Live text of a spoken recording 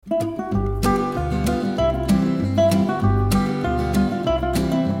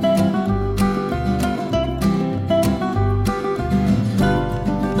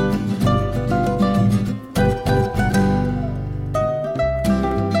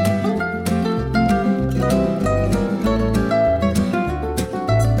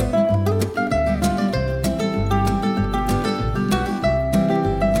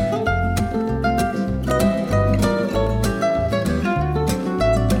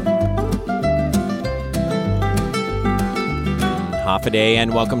Hafa-day,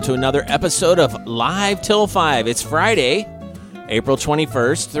 and welcome to another episode of Live Till 5. It's Friday, April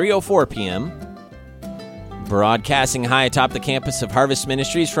 21st, 3:04 p.m. Broadcasting high atop the campus of Harvest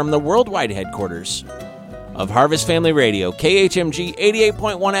Ministries from the worldwide headquarters of Harvest Family Radio, KHMG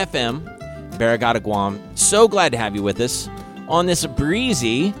 88.1 FM, Barrigada, Guam. So glad to have you with us on this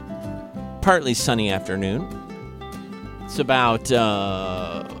breezy, partly sunny afternoon. It's about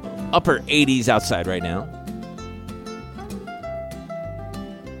upper 80s outside right now.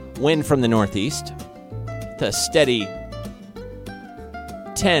 Wind from the northeast. The steady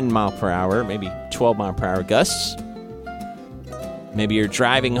 10 mile per hour, maybe 12 mile per hour gusts. Maybe you're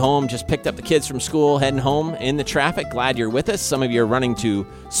driving home, just picked up the kids from school, heading home in the traffic. Glad you're with us. Some of you are running to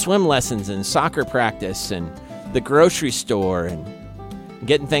swim lessons and soccer practice and the grocery store and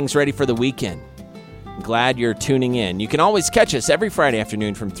getting things ready for the weekend. Glad you're tuning in. You can always catch us every Friday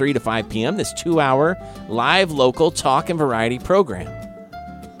afternoon from 3 to 5 p.m., this 2-hour live local talk and variety program.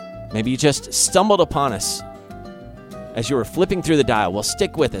 Maybe you just stumbled upon us as you were flipping through the dial. Well,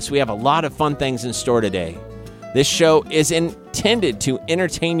 stick with us. We have a lot of fun things in store today. This show is intended to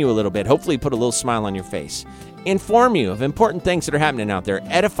entertain you a little bit, hopefully put a little smile on your face, inform you of important things that are happening out there,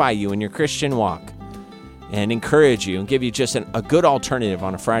 edify you in your Christian walk, and encourage you and give you just a good alternative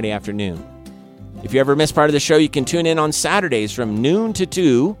on a Friday afternoon. If you ever miss part of the show, you can tune in on Saturdays from noon to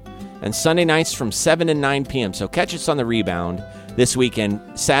 2 and Sunday nights from 7 to 9 p.m. So catch us on the rebound this weekend.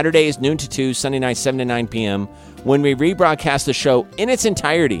 Saturdays, noon to 2, Sunday nights, 7 to 9 p.m. when we rebroadcast the show in its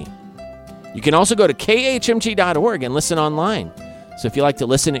entirety. You can also go to khmg.org and listen online. So if you like to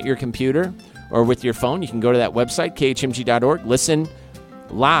listen at your computer or with your phone, you can go to that website, khmg.org, listen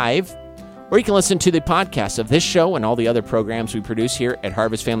live, or you can listen to the podcast of this show and all the other programs we produce here at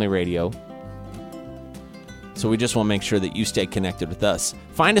Harvest Family Radio. So we just want to make sure that you stay connected with us.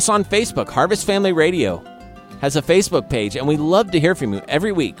 Find us on Facebook. Harvest Family Radio has a Facebook page, and we love to hear from you.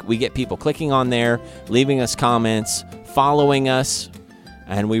 Every week, we get people clicking on there, leaving us comments, following us,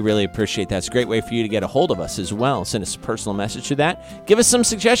 and we really appreciate that. It's a great way for you to get a hold of us as well. Send us a personal message to that. Give us some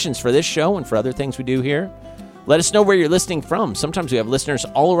suggestions for this show and for other things we do here. Let us know where you're listening from. Sometimes we have listeners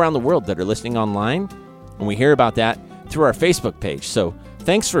all around the world that are listening online, and we hear about that through our Facebook page. So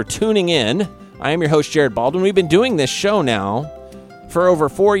thanks for tuning in. I am your host, Jared Baldwin. We've been doing this show now for over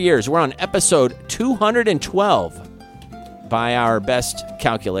 4 years. We're on episode 212 by our best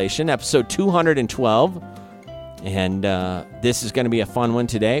calculation, episode 212. And this is going to be a fun one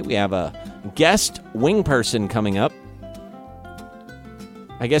today. We have a guest wing person coming up.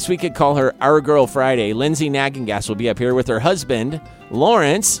 I guess we could call her Our Girl Friday. Lindsay Nagengas will be up here with her husband,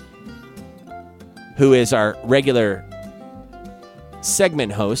 Lawrence, who is our regular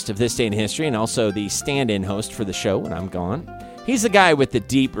segment host of This Day in History and also the stand-in host for the show when I'm gone. He's the guy with the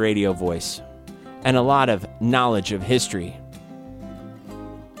deep radio voice and a lot of knowledge of history.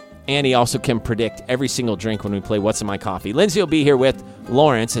 And he also can predict every single drink when we play What's in My Coffee. Lindsay will be here with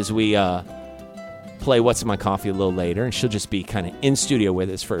Lawrence as we play What's in My Coffee a little later, and she'll just be kind of in studio with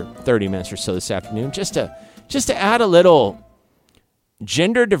us for 30 minutes or so this afternoon just to add a little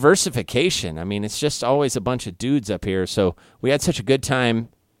gender diversification. I mean, it's just always a bunch of dudes up here. So we had such a good time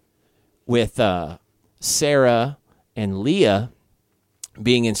with Sarah and Leah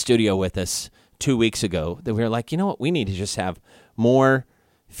being in studio with us 2 weeks ago that we were like, you know what? We need to just have more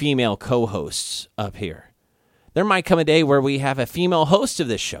female co-hosts up here. There might come a day where we have a female host of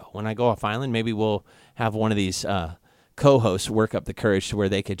this show. When I go off island, maybe we'll have one of these co-hosts work up the courage to where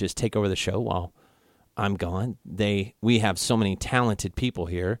they could just take over the show while I'm gone. We have so many talented people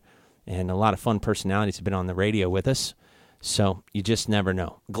here, and a lot of fun personalities have been on the radio with us, so you just never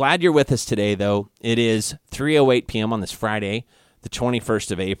know. Glad you're with us today, though. It is 3:08 p.m. on this Friday, the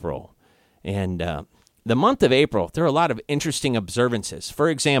 21st of April, and the month of April, there are a lot of interesting observances. For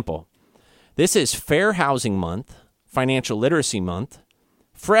example, this is Fair Housing Month, Financial Literacy Month,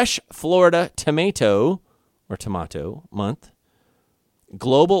 Fresh Florida Tomato Month,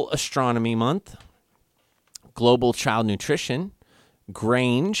 Global Astronomy Month, Global Child Nutrition,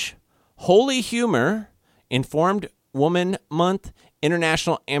 Grange, Holy Humor, Informed Woman Month,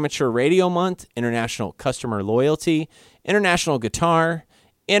 International Amateur Radio Month, International Customer Loyalty, International Guitar,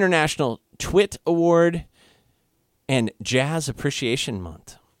 International Twit Award, and Jazz Appreciation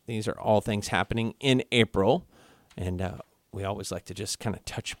Month. These are all things happening in April, and we always like to just kind of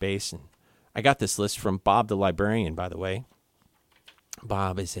touch base. And I got this list from Bob the librarian, by the way.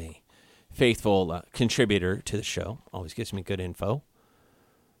 Bob is a faithful contributor to the show. Always gives me good info.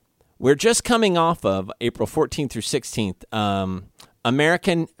 We're just coming off of April 14th through 16th,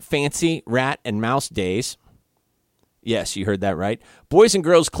 American Fancy Rat and Mouse Days. Yes, you heard that right. Boys and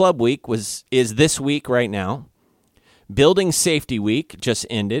Girls Club Week is this week right now. Building Safety Week just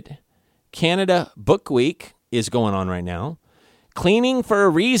ended. Canada Book Week is going on right now. Cleaning for a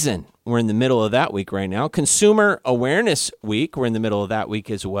Reason, we're in the middle of that week right now. Consumer Awareness Week, we're in the middle of that week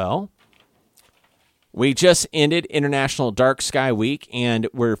as well. We just ended International Dark Sky Week, and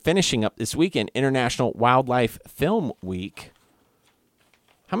we're finishing up this weekend International Wildlife Film Week.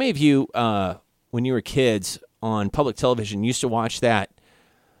 How many of you, when you were kids on public television, used to watch that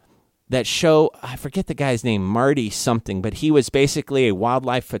show? I forget the guy's name, Marty something, but he was basically a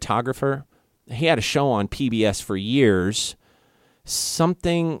wildlife photographer. He had a show on PBS for years.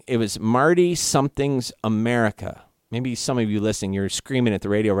 It was Marty Something's America. Maybe some of you listening, you're screaming at the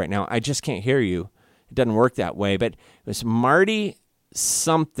radio right now. I just can't hear you. It doesn't work that way, but it was Marty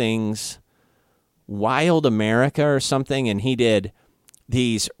Something's Wild America or something, and he did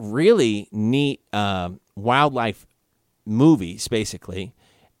these really neat wildlife movies, basically,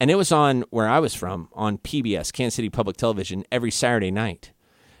 and it was on where I was from, on PBS, Kansas City Public Television, every Saturday night,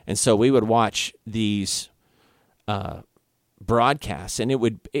 and so we would watch these broadcasts, and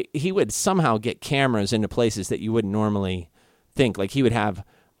he would somehow get cameras into places that you wouldn't normally think, like he would have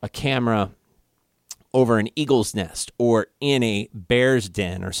a camera over an eagle's nest or in a bear's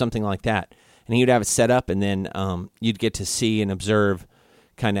den or something like that. And he would have it set up, and then you'd get to see and observe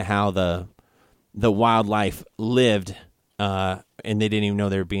kind of how the wildlife lived, and they didn't even know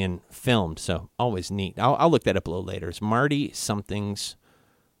they were being filmed. So always neat. I'll look that up a little later. It's Marty Something's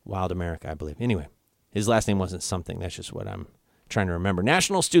Wild America, I believe. Anyway, his last name wasn't something. That's just what I'm trying to remember.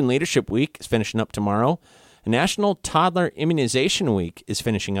 National Student Leadership Week is finishing up tomorrow. National Toddler Immunization Week is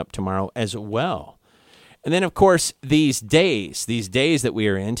finishing up tomorrow as well. And then, of course, these days that we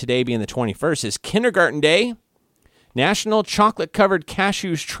are in, today being the 21st, is Kindergarten Day, National Chocolate-Covered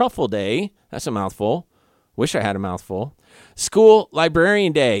Cashews Truffle Day. That's a mouthful. Wish I had a mouthful. School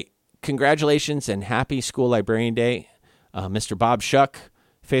Librarian Day. Congratulations and happy School Librarian Day. Mr. Bob Shuck,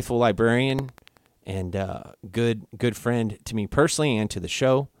 faithful librarian and good friend to me personally and to the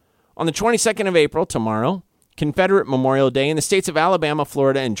show. On the 22nd of April, tomorrow, Confederate Memorial Day in the states of Alabama,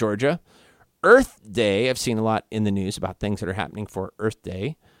 Florida, and Georgia. Earth Day. I've seen a lot in the news about things that are happening for Earth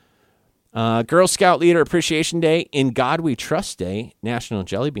Day. Girl Scout Leader Appreciation Day. In God We Trust Day. National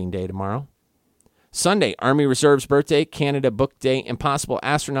Jelly Bean Day tomorrow. Sunday, Army Reserve's birthday. Canada Book Day. Impossible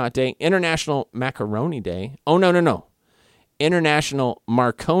Astronaut Day. International Macaroni Day. Oh, no. International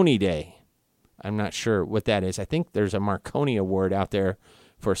Marconi Day. I'm not sure what that is. I think there's a Marconi Award out there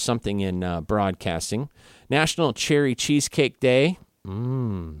for something in broadcasting. National Cherry Cheesecake Day.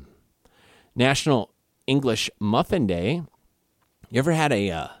 National English Muffin Day. You ever had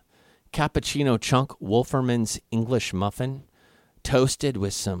a cappuccino chunk Wolferman's English muffin toasted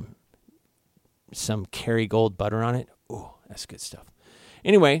with some Kerrygold butter on it? Ooh, that's good stuff.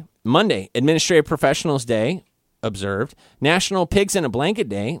 Anyway, Monday, Administrative Professionals Day observed. National Pigs in a Blanket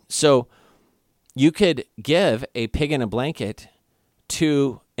Day. So you could give a pig in a blanket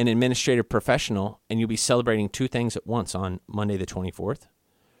to an administrative professional, and you'll be celebrating two things at once on Monday the 24th.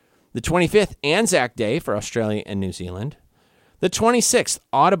 The 25th, Anzac Day for Australia and New Zealand. The 26th,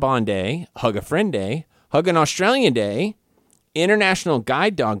 Audubon Day, Hug a Friend Day, Hug an Australian Day, International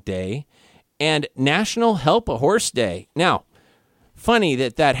Guide Dog Day, and National Help a Horse Day. Now, funny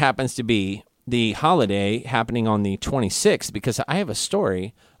that happens to be the holiday happening on the 26th, because I have a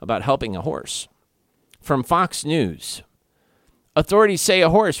story about helping a horse. From Fox News. Authorities say a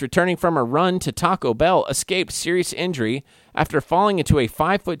horse returning from a run to Taco Bell escaped serious injury after falling into a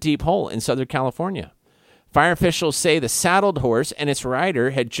 5-foot-deep hole in Southern California. Fire officials say the saddled horse and its rider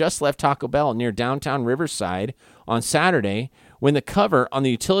had just left Taco Bell near downtown Riverside on Saturday when the cover on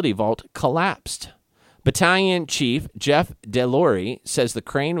the utility vault collapsed. Battalion Chief Jeff DeLaurie says the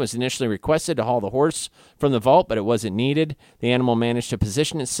crane was initially requested to haul the horse from the vault, but it wasn't needed. The animal managed to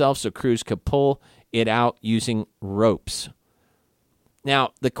position itself so crews could pull it out using ropes.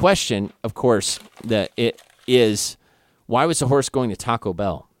 Now, the question, of course, that it is, why was the horse going to Taco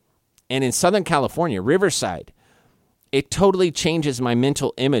Bell? And in Southern California, Riverside, it totally changes my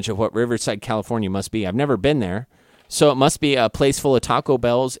mental image of what Riverside, California must be. I've never been there, so it must be a place full of Taco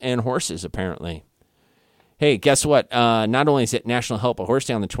Bells and horses, apparently. Hey, guess what? Not only is it National Help a Horse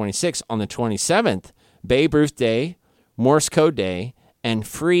Day on the 26th, on the 27th, Babe Ruth Day, Morse Code Day, and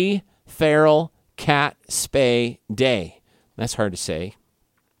Free Feral Cat Spay Day. That's hard to say.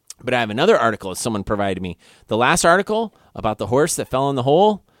 But I have another article that someone provided me. The last article about the horse that fell in the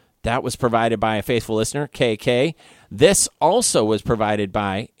hole, that was provided by a faithful listener, KK. This also was provided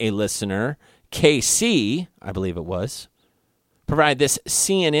by a listener, KC, I believe it was. Provided this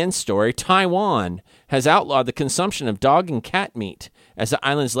CNN story. Taiwan has outlawed the consumption of dog and cat meat as the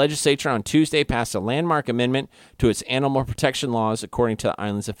island's legislature on Tuesday passed a landmark amendment to its animal protection laws, according to the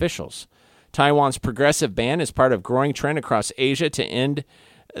island's officials. Taiwan's progressive ban is part of a growing trend across Asia to end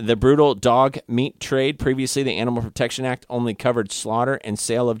the brutal dog meat trade. Previously, the Animal Protection Act only covered slaughter and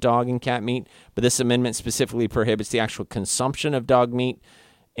sale of dog and cat meat, but this amendment specifically prohibits the actual consumption of dog meat,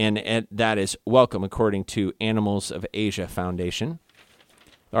 and that is welcome, according to Animals of Asia Foundation.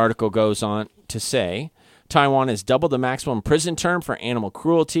 The article goes on to say, Taiwan has doubled the maximum prison term for animal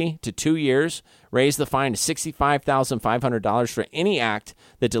cruelty to 2 years, raised the fine to $65,500 for any act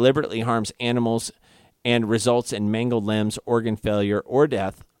that deliberately harms animals and results in mangled limbs, organ failure, or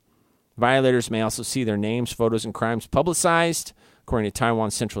death. Violators may also see their names, photos, and crimes publicized. According to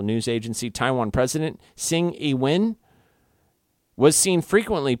Taiwan's Central News Agency, Taiwan President Tsing Ing-wen was seen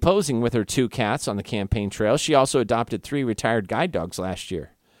frequently posing with her 2 cats on the campaign trail. She also adopted 3 retired guide dogs last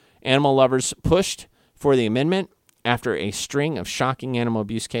year. Animal lovers pushed for the amendment after a string of shocking animal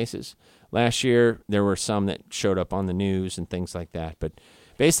abuse cases. Last year, there were some that showed up on the news and things like that. But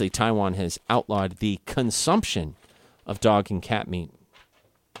basically, Taiwan has outlawed the consumption of dog and cat meat.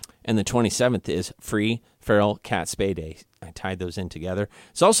 And the 27th is Free Feral Cat Spay Day. I tied those in together.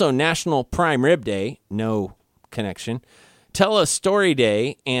 It's also National Prime Rib Day, no connection, Tell a Story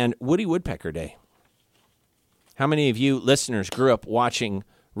Day, and Woody Woodpecker Day. How many of you listeners grew up watching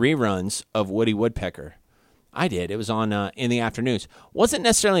reruns of Woody Woodpecker? I did. It was on in the afternoons. Wasn't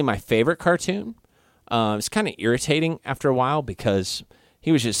necessarily my favorite cartoon. It was kind of irritating after a while because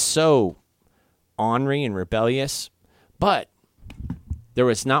he was just so ornery and rebellious. But there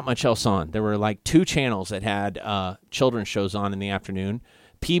was not much else on. There were like 2 channels that had children's shows on in the afternoon.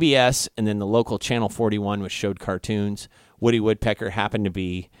 PBS and then the local Channel 41, which showed cartoons. Woody Woodpecker happened to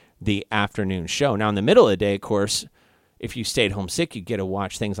be the afternoon show. Now, in the middle of the day, of course, if you stayed home sick, you get to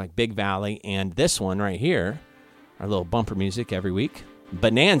watch things like Big Valley and this one right here, our little bumper music every week,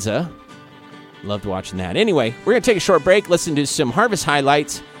 Bonanza. Loved watching that. Anyway, we're going to take a short break, listen to some harvest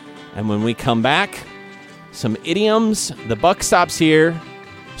highlights, and when we come back, some idioms, the buck stops here,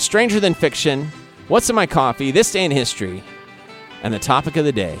 stranger than fiction, what's in my coffee, this day in history, and the topic of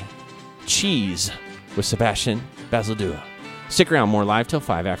the day, cheese with Sebastian Basildua. Stick around, more Live Till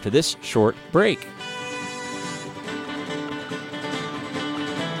 5 after this short break.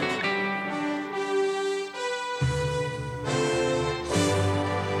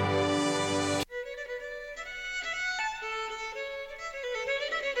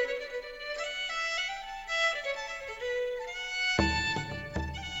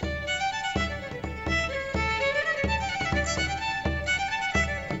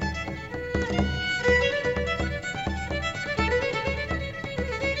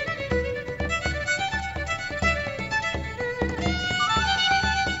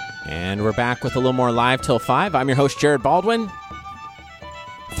 And we're back with a little more Live Till 5. I'm your host, Jared Baldwin.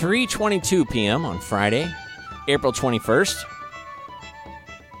 3:22 p.m. on Friday, April 21st.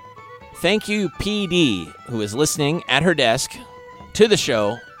 Thank you, PD, who is listening at her desk to the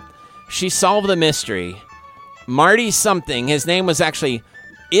show. She solved the mystery. Marty something. His name is actually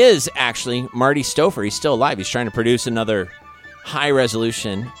Marty Stouffer. He's still alive. He's trying to produce another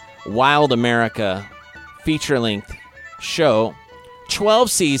high-resolution Wild America feature-length show.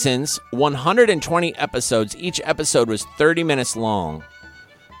 12 seasons, 120 episodes. Each episode was 30 minutes long.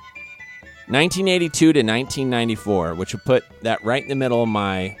 1982 to 1994, which would put that right in the middle of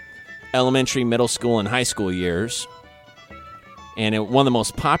my elementary, middle school, and high school years. And one of the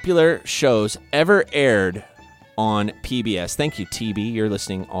most popular shows ever aired on PBS. Thank you, TB. You're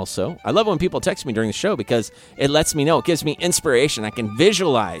listening also. I love when people text me during the show because it lets me know. It gives me inspiration. I can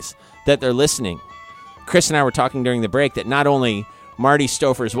visualize that they're listening. Chris and I were talking during the break that not only Marty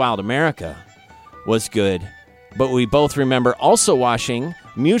Stouffer's Wild America was good, but we both remember also watching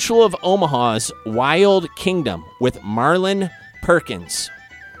Mutual of Omaha's Wild Kingdom with Marlon Perkins.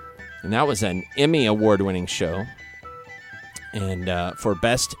 And that was an Emmy Award-winning show. And for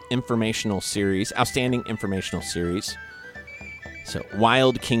Best Informational Series, Outstanding Informational Series. So,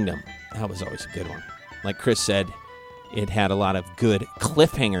 Wild Kingdom. That was always a good one. Like Chris said, it had a lot of good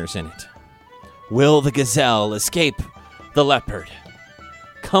cliffhangers in it. Will the gazelle escape the leopard?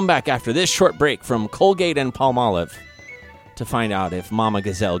 Come back after this short break from Colgate and Palmolive to find out if Mama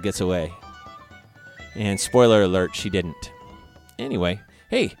Gazelle gets away. And spoiler alert, she didn't. Anyway,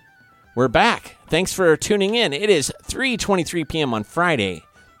 hey, we're back. Thanks for tuning in. It is 3:23 p.m. on Friday,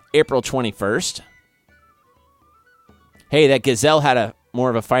 April 21st. Hey, that gazelle had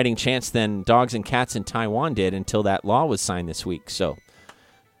more of a fighting chance than dogs and cats in Taiwan did until that law was signed this week. So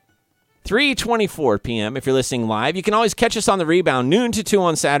 3:24 p.m. if you're listening live. You can always catch us on the rebound, noon to 2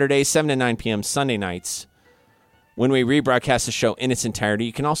 on Saturdays, 7 to 9 p.m. Sunday nights when we rebroadcast the show in its entirety,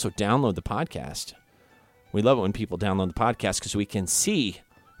 you can also download the podcast. We love it when people download the podcast because we can see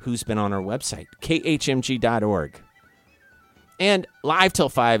who's been on our website, khmg.org. And Live Till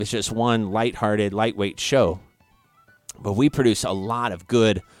 5 is just one lighthearted, lightweight show. But we produce a lot of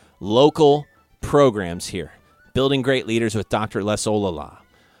good local programs here. Building Great Leaders with Dr. Les Olala.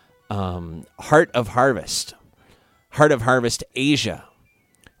 Heart of Harvest Asia.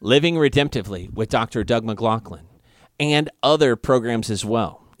 Living Redemptively with Dr. Doug McLaughlin. And other programs as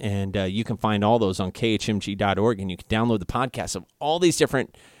well. And you can find all those on khmg.org, and you can download the podcast of all these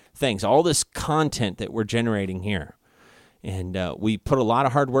different things, all this content that we're generating here. And we put a lot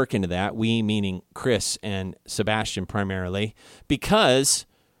of hard work into that, we meaning Chris and Sebastian primarily, because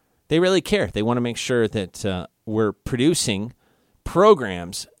they really care. They want to make sure that we're producing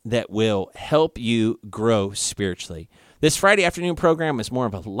programs that will help you grow spiritually. This Friday afternoon program is more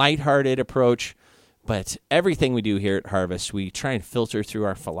of a lighthearted approach. But everything we do here at Harvest, we try and filter through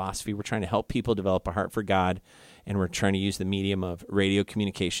our philosophy. We're trying to help people develop a heart for God, and we're trying to use the medium of radio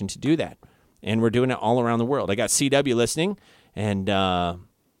communication to do that. And we're doing it all around the world. I got CW listening, and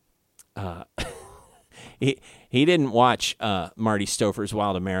he didn't watch Marty Stouffer's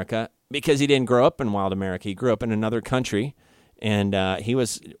Wild America because he didn't grow up in Wild America. He grew up in another country, and he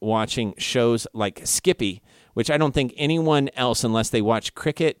was watching shows like Skippy, which I don't think anyone else, unless they watch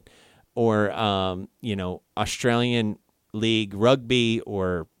cricket or, Australian League rugby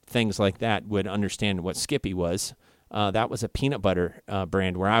or things like that, would understand what Skippy was. That was a peanut butter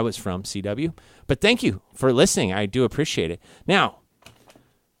brand where I was from, CW. But thank you for listening. I do appreciate it. Now,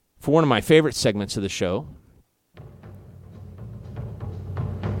 for one of my favorite segments of the show,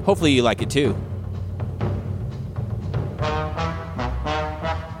 hopefully you like it too.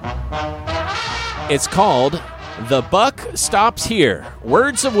 It's called The Buck Stops Here.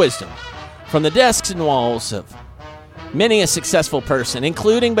 Words of wisdom from the desks and walls of many a successful person,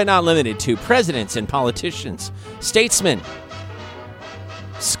 including but not limited to presidents and politicians, statesmen,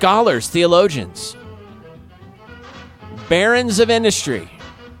 scholars, theologians, barons of industry.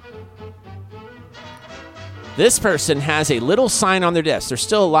 This person has a little sign on their desk. They're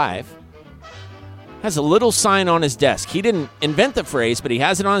still alive. Has a little sign on his desk. He didn't invent the phrase, but he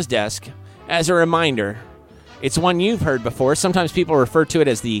has it on his desk as a reminder. It's one you've heard before. Sometimes people refer to it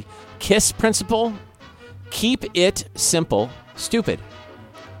as the KISS principle. Keep it simple, stupid.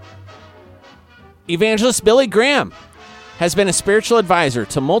 Evangelist Billy Graham has been a spiritual advisor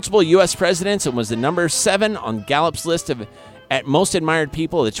to multiple U.S. presidents and was the number 7 on Gallup's list of at most admired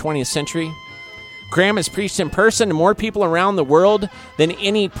people of the 20th century. Graham has preached in person to more people around the world than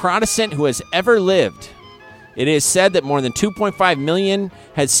any Protestant who has ever lived. It is said that more than 2.5 million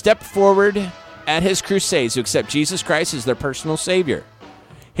had stepped forward at his crusades to accept Jesus Christ as their personal Savior.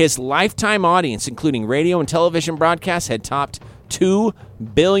 His lifetime audience, including radio and television broadcasts, had topped 2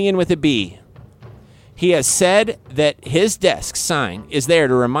 billion with a B. He has said that his desk sign is there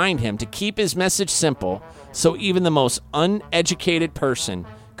to remind him to keep his message simple so even the most uneducated person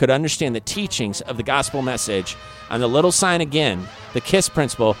could understand the teachings of the gospel message. On the little sign again, the KISS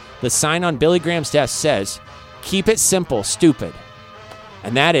principle, the sign on Billy Graham's desk says, keep it simple, stupid.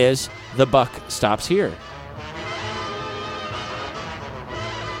 And that is, the buck stops here.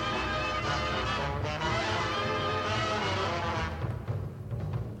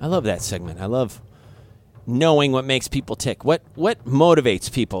 I love that segment. I love knowing what makes people tick, what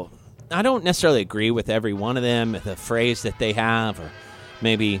motivates people. I don't necessarily agree with every one of them, the phrase that they have, or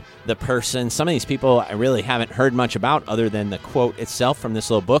maybe the person. Some of these people I really haven't heard much about other than the quote itself from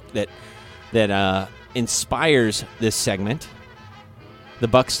this little book that inspires this segment. The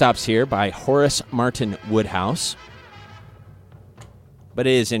Buck Stops Here by Horace Martin Woodhouse. But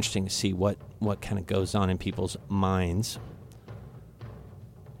it is interesting to see what kind of goes on in people's minds.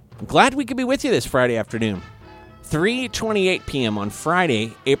 I'm glad we could be with you this Friday afternoon. 3:28 p.m. on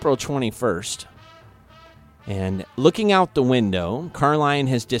Friday, April 21st. And looking out the window, Carline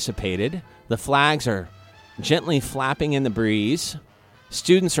has dissipated. The flags are gently flapping in the breeze.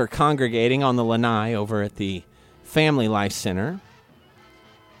 Students are congregating on the lanai over at the Family Life Center.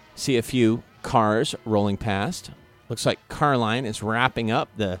 See a few cars rolling past. Looks like Carline is wrapping up.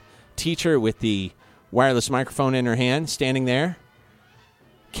 The teacher with the wireless microphone in her hand, standing there,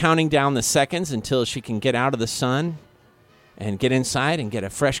 counting down the seconds until she can get out of the sun and get inside and get a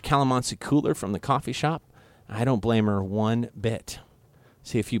fresh calamansi cooler from the coffee shop. I don't blame her one bit.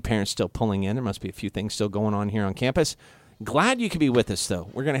 See a few parents still pulling in. There must be a few things still going on here on campus. Glad you could be with us, though.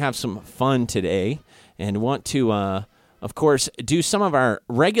 We're going to have some fun today and want to, of course, do some of our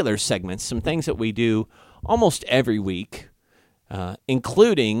regular segments, some things that we do almost every week,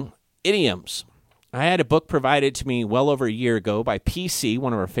 including idioms. I had a book provided to me well over a year ago by PC,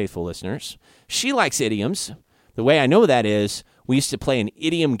 one of our faithful listeners. She likes idioms. The way I know that is we used to play an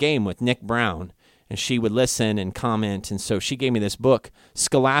idiom game with Nick Brown, and she would listen and comment. And so she gave me this book,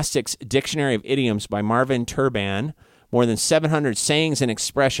 Scholastic's Dictionary of Idioms by Marvin Turban, more than 700 sayings and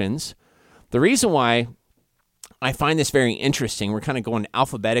expressions. The reason why I find this very interesting, we're kind of going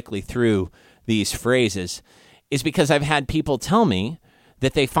alphabetically through these phrases, is because I've had people tell me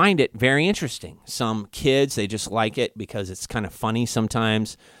that they find it very interesting. Some kids, they just like it because it's kind of funny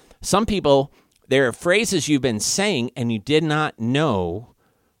sometimes. Some people, there are phrases you've been saying and you did not know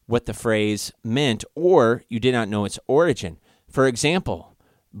what the phrase meant, or you did not know its origin. For example,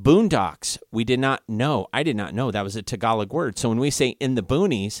 boondocks, we did not know. I did not know that was a Tagalog word. So when we say in the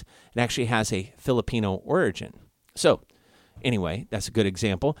boonies, it actually has a Filipino origin. So anyway, that's a good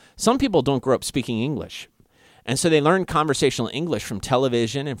example. Some people don't grow up speaking English. And so they learn conversational English from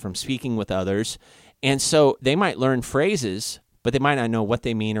television and from speaking with others. And so they might learn phrases, but they might not know what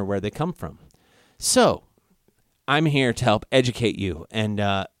they mean or where they come from. So I'm here to help educate you. And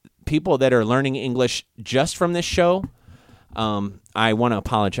people that are learning English just from this show, I want to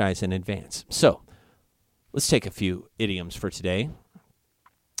apologize in advance. So let's take a few idioms for today.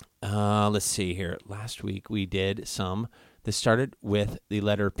 Let's see here. Last week we did some. This started with the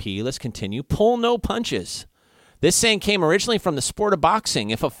letter P. Let's continue. Pull no punches. This saying came originally from the sport of boxing.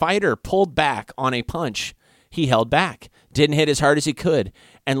 If a fighter pulled back on a punch, he held back, didn't hit as hard as he could,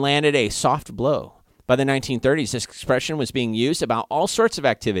 and landed a soft blow. By the 1930s, this expression was being used about all sorts of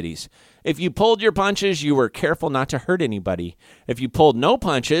activities. If you pulled your punches, you were careful not to hurt anybody. If you pulled no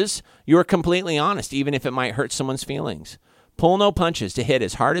punches, you were completely honest, even if it might hurt someone's feelings. Pull no punches, to hit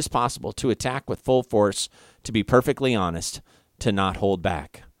as hard as possible, to attack with full force, to be perfectly honest, to not hold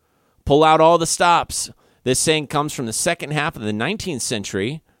back. Pull out all the stops. This saying comes from the second half of the 19th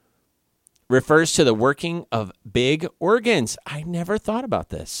century, refers to the working of big organs. I never thought about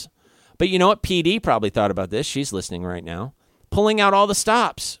this. But you know what? PD probably thought about this. She's listening right now. Pulling out all the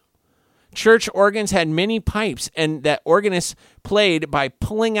stops. Church organs had many pipes, and that organists played by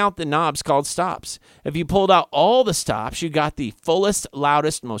pulling out the knobs called stops. If you pulled out all the stops, you got the fullest,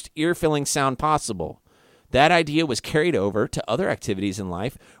 loudest, most ear-filling sound possible. That idea was carried over to other activities in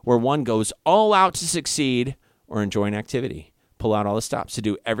life where one goes all out to succeed or enjoy an activity. Pull out all the stops, to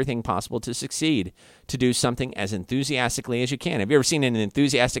do everything possible to succeed, to do something as enthusiastically as you can. Have you ever seen an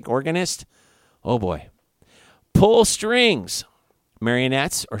enthusiastic organist? Oh boy. Pull strings.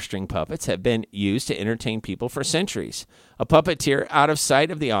 Marionettes or string puppets have been used to entertain people for centuries. A puppeteer out of sight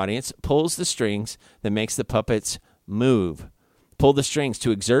of the audience pulls the strings that makes the puppets move. Pull the strings,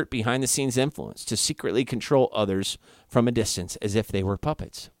 to exert behind-the-scenes influence, to secretly control others from a distance as if they were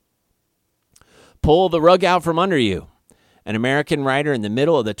puppets. Pull the rug out from under you. An American writer in the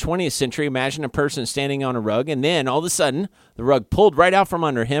middle of the 20th century imagined a person standing on a rug, and then, all of a sudden, the rug pulled right out from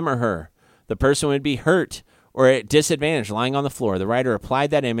under him or her. The person would be hurt or at disadvantage lying on the floor. The writer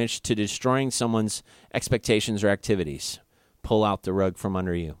applied that image to destroying someone's expectations or activities. Pull out the rug from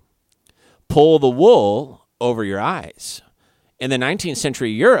under you. Pull the wool over your eyes. In the 19th century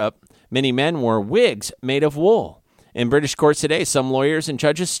Europe, many men wore wigs made of wool. In British courts today, some lawyers and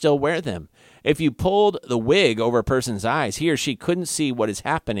judges still wear them. If you pulled the wig over a person's eyes, he or she couldn't see what is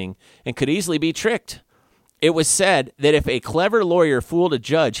happening and could easily be tricked. It was said that if a clever lawyer fooled a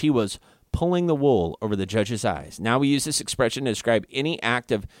judge, he was pulling the wool over the judge's eyes. Now we use this expression to describe any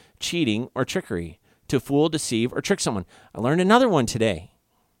act of cheating or trickery, to fool, deceive, or trick someone. I learned another one today.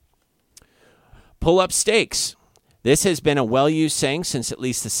 Pull up stakes. This has been a well-used saying since at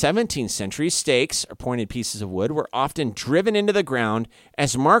least the 17th century. Stakes, or pointed pieces of wood, were often driven into the ground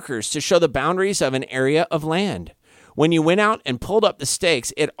as markers to show the boundaries of an area of land. When you went out and pulled up the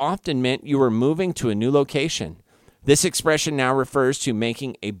stakes, it often meant you were moving to a new location. This expression now refers to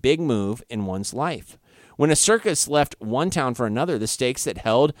making a big move in one's life. When a circus left one town for another, the stakes that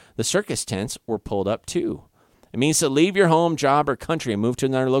held the circus tents were pulled up too. It means to leave your home, job, or country and move to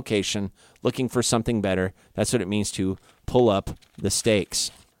another location looking for something better. That's what it means to pull up the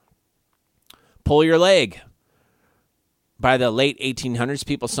stakes. Pull your leg. By the late 1800s,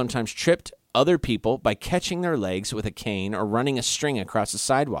 people sometimes tripped other people by catching their legs with a cane or running a string across a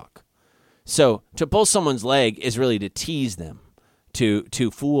sidewalk. So to pull someone's leg is really to tease them,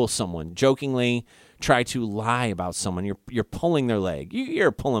 to fool someone, jokingly try to lie about someone. You're pulling their leg.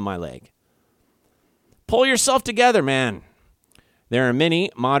 You're pulling my leg. Pull yourself together, man. There are many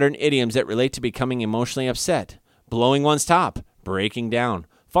modern idioms that relate to becoming emotionally upset, blowing one's top, breaking down,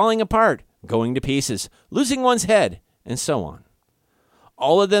 falling apart, going to pieces, losing one's head, and so on.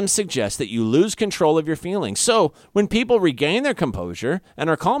 All of them suggest that you lose control of your feelings. So when people regain their composure and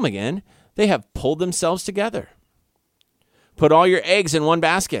are calm again, They have pulled themselves together. Put all your eggs in one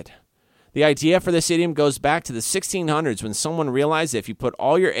basket. The idea for this idiom goes back to the 1600s when someone realized that if you put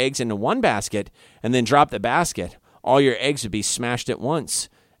all your eggs into one basket and then drop the basket, all your eggs would be smashed at once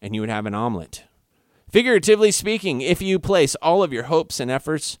and you would have an omelet. Figuratively speaking, if you place all of your hopes and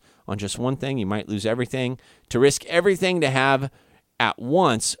efforts on just one thing, you might lose everything. To risk everything to have at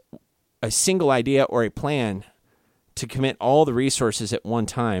once a single idea or a plan to commit all the resources at one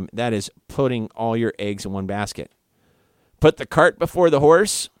time, that is putting all your eggs in one basket. Put the cart before the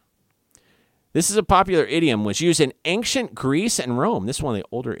horse. This is a popular idiom, was used in ancient Greece and Rome. This is one of the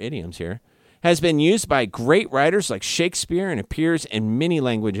older idioms here. Has been used by great writers like Shakespeare and appears in many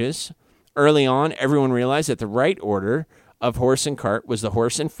languages. Early on, everyone realized that the right order of horse and cart was the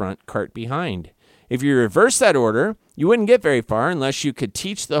horse in front, cart behind. If you reverse that order, you wouldn't get very far unless you could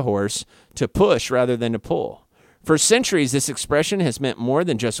teach the horse to push rather than to pull. For centuries, this expression has meant more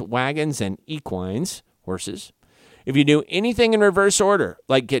than just wagons and equines, horses. If you do anything in reverse order,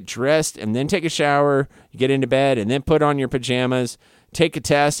 like get dressed and then take a shower, you get into bed and then put on your pajamas, take a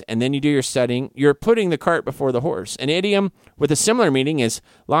test, and then you do your studying, you're putting the cart before the horse. An idiom with a similar meaning is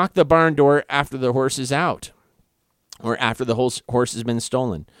lock the barn door after the horse is out or after the horse has been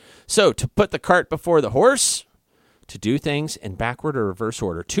stolen. So to put the cart before the horse, to do things in backward or reverse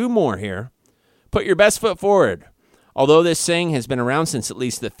order. Two more here. Put your best foot forward. Although this saying has been around since at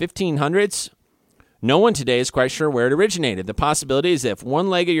least the 1500s, no one today is quite sure where it originated. The possibility is that if one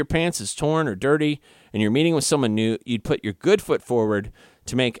leg of your pants is torn or dirty and you're meeting with someone new, you'd put your good foot forward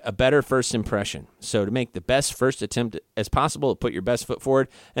to make a better first impression. So to make the best first attempt as possible, put your best foot forward.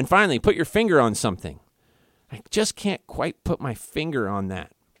 And finally, put your finger on something. I just can't quite put my finger on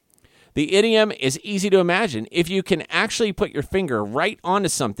that. The idiom is easy to imagine. If you can actually put your finger right onto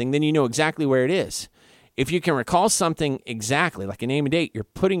something, then you know exactly where it is. If you can recall something exactly, like a name and date, you're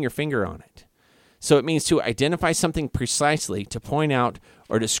putting your finger on it. So it means to identify something precisely, to point out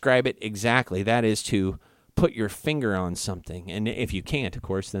or describe it exactly. That is to put your finger on something. And if you can't, of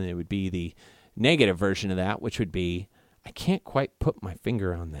course, then it would be the negative version of that, which would be, I can't quite put my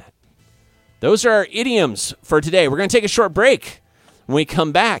finger on that. Those are our idioms for today. We're going to take a short break. When we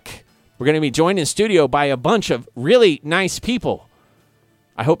come back, we're going to be joined in studio by a bunch of really nice people.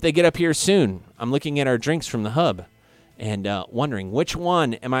 I hope they get up here soon. I'm looking at our drinks from the hub and wondering, which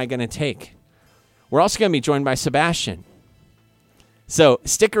one am I going to take? We're also going to be joined by Sebastian. So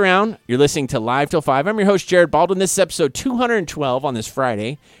stick around. You're listening to Live Till 5. I'm your host, Jared Baldwin. This is episode 212 on this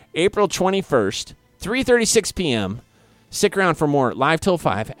Friday, April 21st, 3:36 p.m. Stick around for more Live Till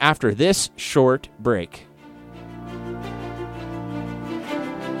 5 after this short break.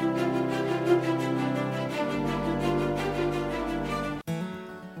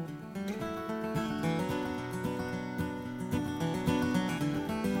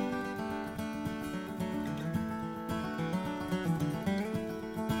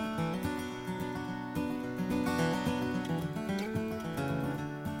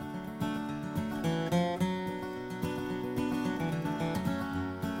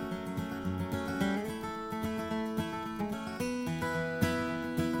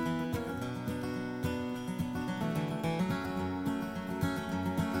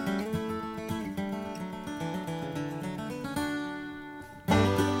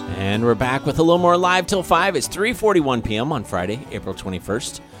 And we're back with a little more Live Till 5. It's 3:41 p.m. on Friday, April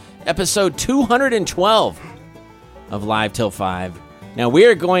 21st. Episode 212 of Live Till 5. Now, we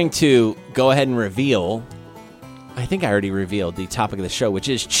are going to go ahead and reveal, I think I already revealed the topic of the show, which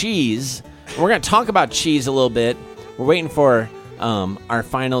is cheese. We're going to talk about cheese a little bit. We're waiting for our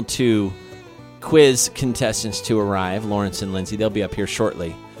final two quiz contestants to arrive, Lawrence and Lindsay. They'll be up here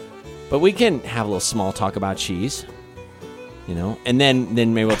shortly. But we can have a little small talk about cheese. You know, and then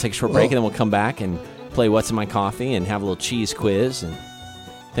maybe we'll take a short break, and then we'll come back and play What's in My Coffee and have a little cheese quiz and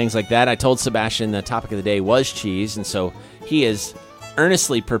things like that. I told Sebastian the topic of the day was cheese, and so he is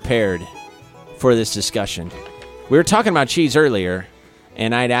earnestly prepared for this discussion. We were talking about cheese earlier,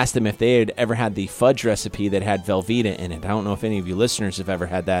 and I'd asked them if they had ever had the fudge recipe that had Velveeta in it. I don't know if any of you listeners have ever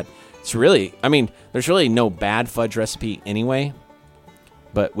had that. It's really, I mean, there's really no bad fudge recipe anyway,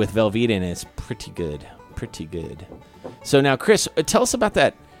 but with Velveeta in it, it's pretty good. Pretty good. So now, Chris, tell us about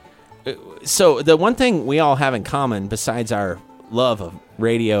that. So the one thing we all have in common, besides our love of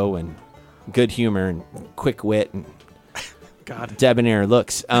radio and good humor and quick wit and debonair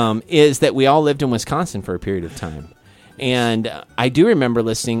looks, is that we all lived in Wisconsin for a period of time. And I do remember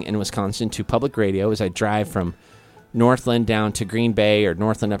listening in Wisconsin to public radio as I drive from Northland down to Green Bay or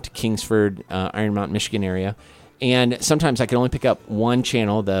Northland up to Kingsford, Iron Mountain, Michigan area. And sometimes I could only pick up one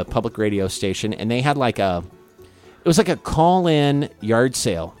channel, the public radio station, and they had it was like a call-in yard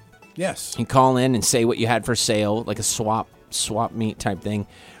sale Yes. You call in and say what you had for sale, like a swap meet type thing.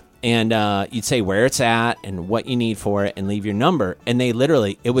 And you'd say where it's at and what you need for it and leave your number. And they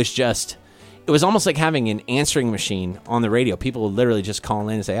literally, it was almost like having an answering machine on the radio. People would literally just call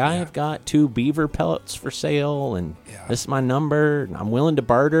in and say, I have got 2 beaver pellets for sale, and this is my number, and I'm willing to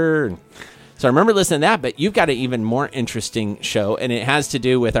barter. And so I remember listening to that, but you've got an even more interesting show, and it has to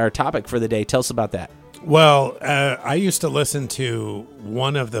do with our topic for the day. Tell us about that. Well, I used to listen to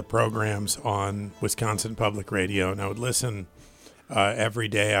one of the programs on Wisconsin Public Radio, and I would listen every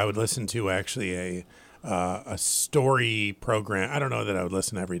day. I would listen to actually a story program. I don't know that I would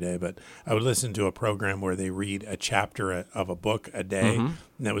listen every day, but I would listen to a program where they read a chapter of a book a day. And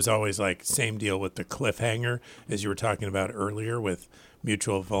that was always like same deal with the cliffhanger, as you were talking about earlier with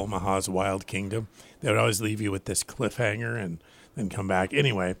Mutual of Omaha's Wild Kingdom. They would always leave you with this cliffhanger and then come back.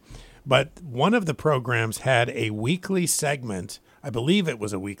 Anyway, but one of the programs had a weekly segment, I believe it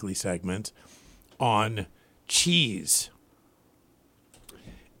was a weekly segment, on cheese.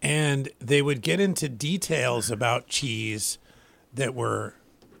 And they would get into details about cheese that were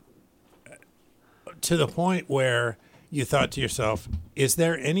to the point where you thought to yourself, is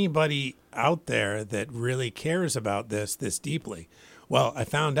there anybody out there that really cares about this deeply? Well, I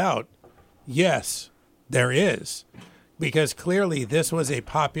found out, yes, there is. Because clearly this was a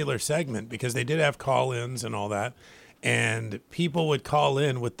popular segment because they did have call-ins and all that. And people would call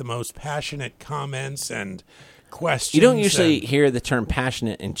in with the most passionate comments and questions. You don't usually hear the term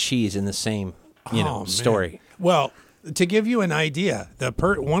passionate and cheese in the same, story. Well, to give you an idea,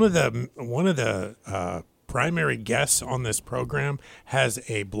 one of the primary guests on this program has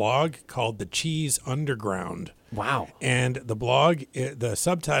a blog called The Cheese Underground. Wow. And the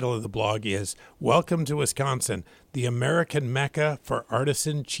subtitle of the blog is Welcome to Wisconsin, the American Mecca for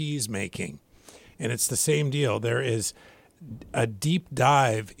Artisan Cheese Making. And it's the same deal. There is a deep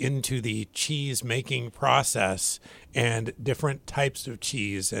dive into the cheese making process and different types of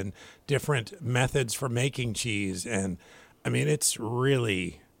cheese and different methods for making cheese. And I mean, it's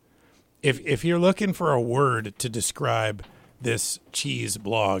really, if you're looking for a word to describe this cheese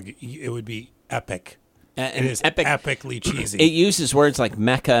blog, it would be epic. It is epically cheesy. It uses words like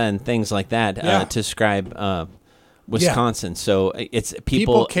Mecca and things like that to describe Wisconsin. So it's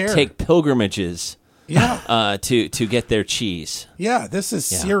people take pilgrimages to get their cheese. Yeah, this is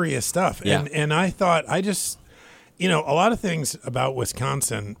serious stuff. Yeah. And I thought, a lot of things about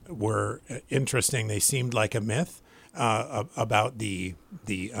Wisconsin were interesting. They seemed like a myth about the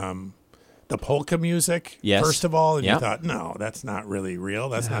polka music, first of all. And you thought, no, that's not really real.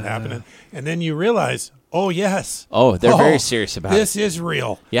 That's not happening. And then you realize, oh, yes. Oh, they're very serious about this. This is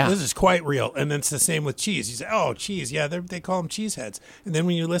real. Yeah. This is quite real. And then it's the same with cheese. You say, oh, cheese. Yeah, they call them cheeseheads. And then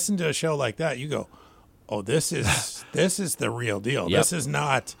when you listen to a show like that, you go, oh, this is the real deal. Yep. This is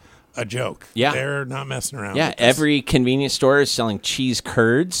not a joke. Yeah. They're not messing around. Yeah, with this. every convenience store is selling cheese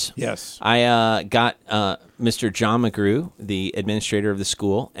curds. Yes. I got Mr. John McGrew, the administrator of the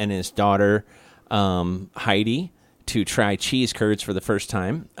school, and his daughter, Heidi, to try cheese curds for the first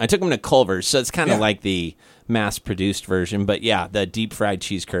time. I took them to Culver's, so it's kind of like the mass-produced version, but yeah, the deep-fried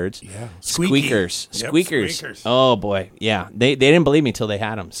cheese curds. Yeah. Squeakers. Yep, Squeakers. Oh, boy. Yeah, they didn't believe me until they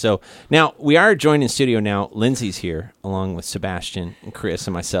had them. So now, we are joined in studio now. Lindsay's here, along with Sebastian and Chris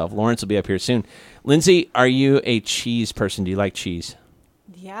and myself. Lawrence will be up here soon. Lindsay, are you a cheese person? Do you like cheese?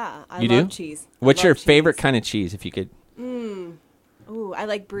 Yeah, I you love do? cheese. What's your favorite kind of cheese, if you could? Ooh, I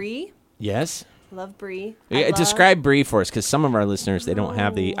like brie. Yes? Love brie. Describe brie for us, because some of our listeners, they don't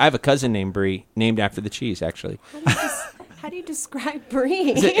have the... I have a cousin named Brie, named after the cheese, actually. How do you describe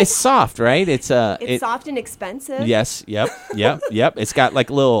brie? It's soft, right? It's soft and expensive. Yes, yep. It's got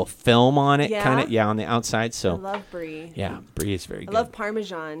like a little film on it, Yeah? kind of, on the outside. So I love brie. yeah, brie is very good. I love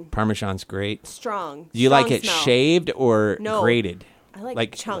Parmesan. Parmesan's great. Strong. Do you like Strong it smell. shaved or No. grated? I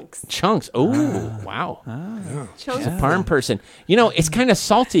like chunks. Chunks. Oh, wow. Chunks. She's a Parm person. It's kind of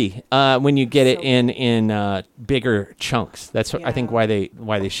salty when you get it in bigger chunks. That's what I think why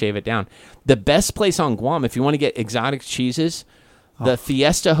they shave it down. The best place on Guam, if you want to get exotic cheeses, the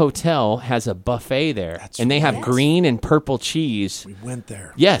Fiesta Hotel has a buffet there, and they have green and purple cheese. We went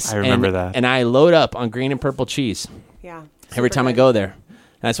there. Yes, I remember that. And I load up on green and purple cheese Yeah. every time I good. go there.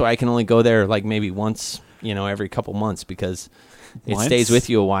 That's why I can only go there like maybe once, every couple months, because it Once? stays with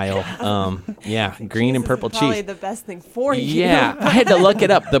you a while. Green and purple Probably cheese. the best thing for you. Yeah, I had to look it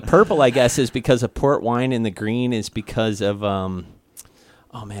up. The purple, I guess, is because of port wine, and the green is because of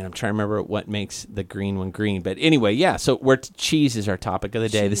Oh man, I'm trying to remember what makes the green one green. But anyway, yeah. So cheese is our topic of the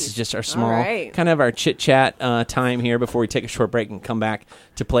day. This is just our small, right. kind of our chit chat time here before we take a short break and come back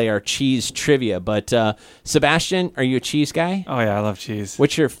to play our cheese trivia. But Sebastian, are you a cheese guy? Oh yeah, I love cheese.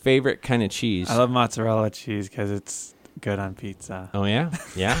 What's your favorite kind of cheese? I love mozzarella cheese because it's good on pizza. Oh yeah,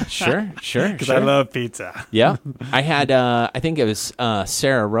 yeah, sure. Because I love pizza. Yeah, I had. I think it was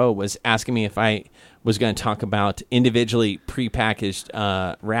Sarah Rowe was asking me if I was going to talk about individually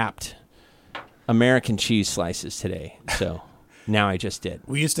prepackaged, wrapped American cheese slices today. So now I just did.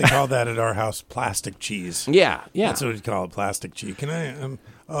 We used to call that at our house plastic cheese. Yeah. That's what we call it, plastic cheese. Can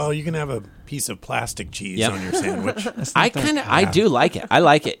I? You can have a piece of plastic cheese on your sandwich. I do like it. I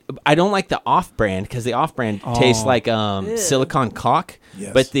like it. I don't like the off-brand because the off-brand tastes like silicone caulk.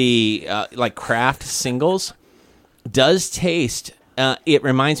 Yes. But the like Kraft singles does taste. It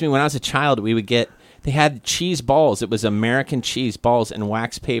reminds me when I was a child, we would get. They had cheese balls. It was American cheese balls and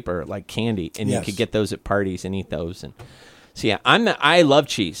wax paper like candy, and you could get those at parties and eat those. And so yeah, I love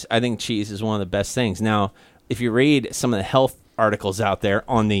cheese. I think cheese is one of the best things. Now, if you read some of the health articles out there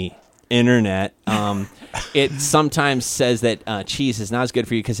on the internet, it sometimes says that cheese is not as good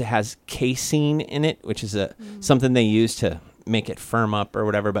for you because it has casein in it, which is something they use to make it firm up or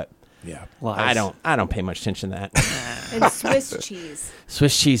whatever. But Yeah. I don't pay much attention to that. And Swiss cheese.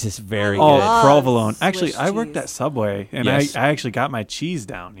 Swiss cheese is very Oh, good. provolone. Swiss Actually, I worked cheese. at Subway, and Yes. I actually got my cheese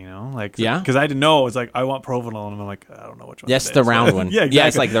down, you know? Like, Yeah? Because I didn't know. It was like, I want provolone, and I'm like, I don't know which one Yes, it the is. round one. Yeah, exactly. Yeah,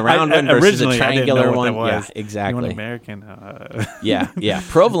 it's like the round one versus the originally, I didn't know triangular what that one. Yeah, was. exactly. You want American? Yeah.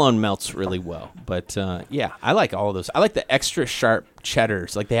 Provolone melts really well. But yeah, I like all of those. I like the extra sharp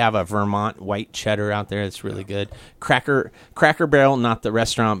cheddars. Like they have a Vermont white cheddar out there that's really good. Cracker Barrel, not the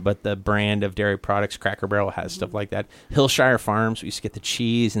restaurant, but the brand of dairy products. Cracker Barrel has stuff like that. Hillshire Farms, we used to get the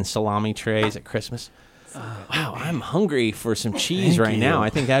cheese and salami trays at Christmas. Wow, I'm hungry for some cheese right now. I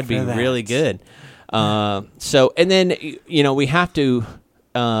think that'd be really good. So, and then, we have to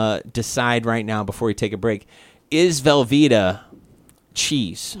decide right now before we take a break, is Velveeta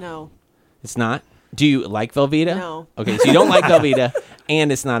cheese? No. It's not? Do you like Velveeta? No. Okay, so you don't like Velveeta,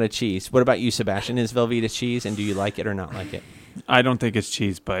 and it's not a cheese. What about you, Sebastian? Is Velveeta cheese, and do you like it or not like it? I don't think it's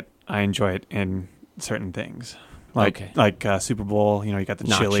cheese, but I enjoy it in certain things. Like Super Bowl, you got the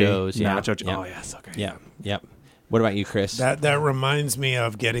chili. Nachos, yeah. Oh, yeah, so great. Yeah, yep. What about you, Chris? That reminds me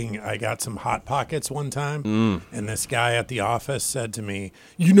of I got some Hot Pockets one time, and this guy at the office said to me,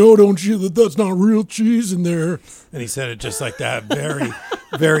 don't you, that's not real cheese in there? And he said it just like that, very,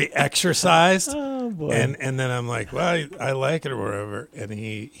 very exercised. Oh, boy. And then I'm like, well, I like it or whatever.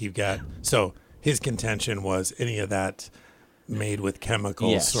 And so his contention was any of that made with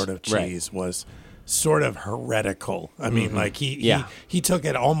chemicals sort of cheese was sort of heretical. I mean, like he took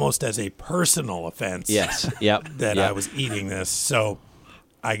it almost as a personal offense. Yes. Yep. That I was eating this. So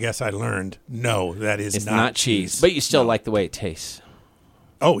I guess I learned no, that is it's not cheese. but you still like the way it tastes.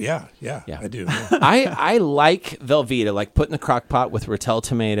 Oh yeah, I do. Yeah. I like Velveeta, like put in the crock pot with Rotel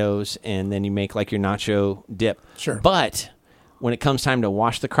tomatoes, and then you make like your nacho dip. Sure. But when it comes time to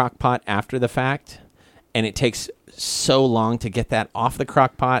wash the crock pot after the fact, and it takes so long to get that off the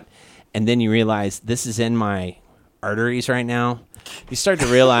crock pot, and then you realize this is in my arteries right now, you start to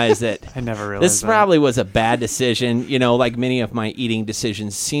realize that I never realized this that. probably was a bad decision. Like many of my eating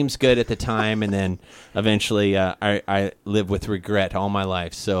decisions, seems good at the time, and then eventually I live with regret all my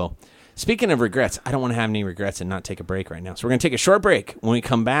life. So speaking of regrets, I don't want to have any regrets and not take a break right now. So we're going to take a short break. When we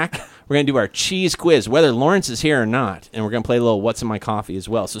come back, we're going to do our cheese quiz, whether Lawrence is here or not, and we're going to play a little What's in My Coffee as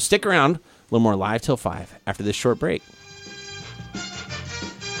well. So stick around, a little more Live Till 5 after this short break.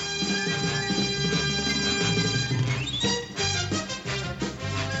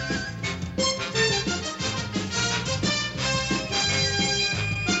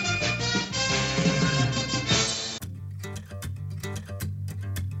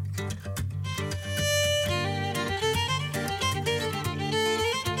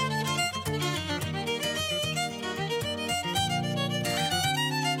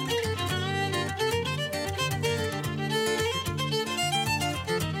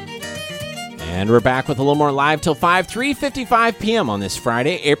 And we're back with a little more Live Till 5, 3:55 p.m. on this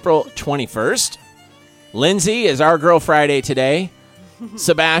Friday, April 21st. Lindsay is our Girl Friday today.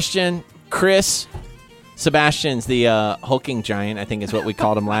 Sebastian, Chris. Sebastian's the hulking giant, I think is what we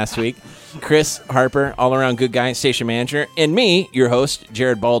called him last week. Chris Harper, all-around good guy, station manager. And me, your host,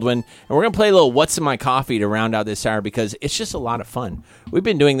 Jared Baldwin. And we're going to play a little What's in My Coffee to round out this hour because it's just a lot of fun. We've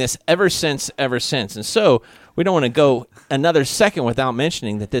been doing this ever since. And so we don't want to go another second without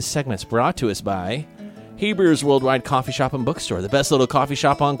mentioning that this segment's brought to us by Heber's Worldwide Coffee Shop and Bookstore, the best little coffee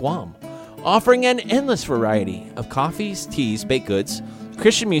shop on Guam, offering an endless variety of coffees, teas, baked goods,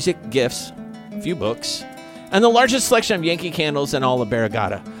 Christian music, gifts, a few books, and the largest selection of Yankee candles in all of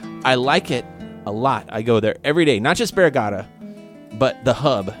Barragata. I like it a lot. I go there every day. Not just Barragata, but the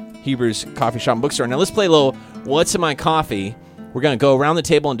Hub, Hebrews Coffee Shop and Bookstore. Now let's play a little What's in My Coffee. We're going to go around the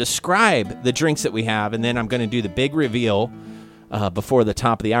table and describe the drinks that we have, and then I'm going to do the big reveal before the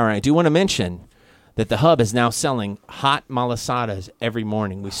top of the hour. And I do want to mention that the Hub is now selling hot malasadas every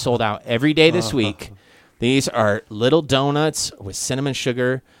morning. We sold out every day this week. These are little donuts with cinnamon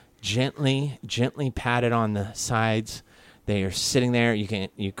sugar, gently patted on the sides. They are sitting there.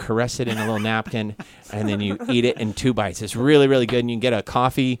 You caress it in a little napkin, and then you eat it in 2 bites. It's really, really good. And you can get a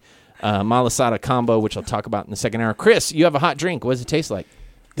coffee malasada combo, which I'll talk about in the second hour. Chris, you have a hot drink. What does it taste like?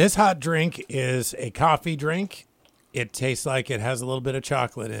 This hot drink is a coffee drink. It tastes like it has a little bit of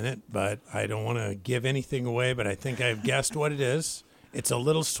chocolate in it, but I don't want to give anything away, but I think I've guessed what it is. It's a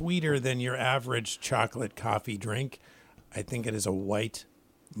little sweeter than your average chocolate coffee drink. I think it is a white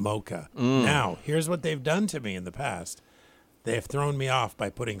mocha. Now, here's what they've done to me in the past. They've thrown me off by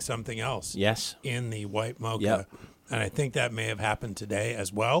putting something else in the white mocha. Yep. And I think that may have happened today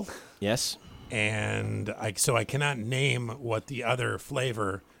as well. Yes. And so I cannot name what the other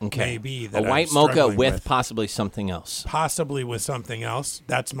flavor may be. That a white I'm mocha struggling with possibly something else. Possibly with something else.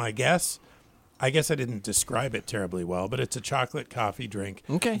 That's my guess. I guess I didn't describe it terribly well, but it's a chocolate coffee drink.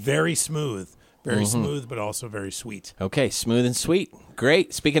 Okay. Very smooth. Very smooth, but also very sweet. Okay, smooth and sweet.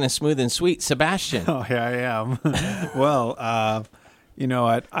 Great. Speaking of smooth and sweet, Sebastian. Oh, here I am. Well, you know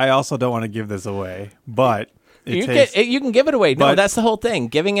what? I also don't want to give this away, but You can give it away. No, that's the whole thing.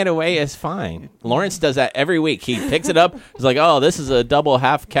 Giving it away is fine. Lawrence does that every week. He picks it up. He's like, oh, this is a double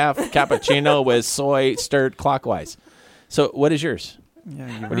half cappuccino with soy stirred clockwise. So what is yours?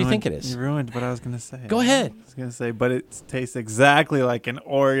 Yeah, what do you think it is? You ruined what I was going to say. Go ahead. I was going to say, but it tastes exactly like an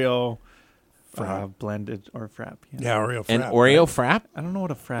Oreo blended or frap. Yeah, Oreo frap. An Oreo frap? I don't know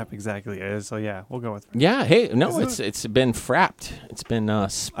what a frap exactly is, so yeah, we'll go with frap. Yeah, hey, no, it's been frapped. It's been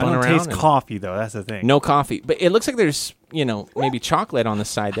spun around. I don't taste coffee, though. That's the thing. No coffee. But it looks like there's, maybe chocolate on the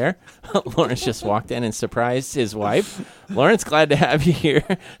side there. Lawrence just walked in and surprised his wife. Lawrence, glad to have you here.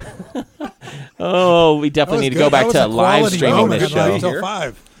 Oh, we definitely need to go back to live streaming this show. Until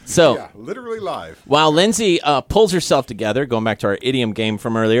 5. So, literally live. While Lindsay pulls herself together, going back to our idiom game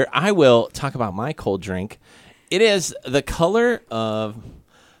from earlier, I will talk about my cold drink. It is the color of,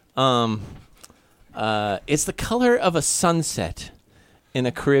 it's the color of a sunset in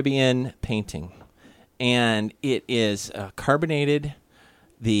a Caribbean painting, and it is carbonated.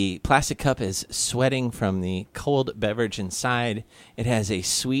 The plastic cup is sweating from the cold beverage inside. It has a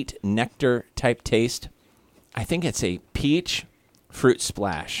sweet nectar type taste. I think it's a peach fruit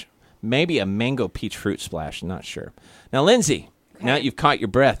splash, maybe a mango peach fruit splash. I'm not sure. Now, Lindsay, now that you've caught your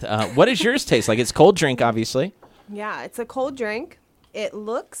breath, what does yours taste like? It's cold drink, obviously. Yeah, it's a cold drink. It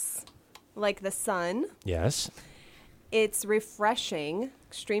looks like the sun. Yes. It's refreshing,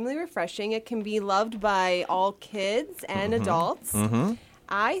 extremely refreshing. It can be loved by all kids and adults. Mm-hmm.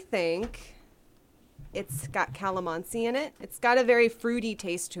 I think it's got calamansi in it. It's got a very fruity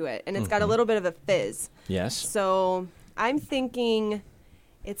taste to it, and it's got a little bit of a fizz. Yes. So I'm thinking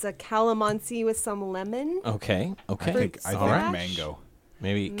it's a calamansi with some lemon. Okay. I think mango.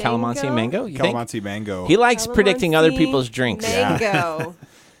 Maybe calamansi and mango? You think? Calamansi mango. He likes predicting other people's drinks. Mango.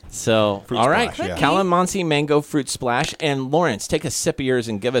 So, fruit all right. splash, Calamansi mango fruit splash. And Lawrence, take a sip of yours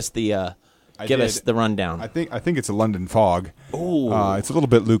and give us the us the rundown. I think it's a London Fog. Ooh. It's a little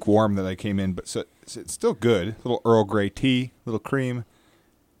bit lukewarm that I came in, but so it's still good. A little Earl Grey tea, little cream.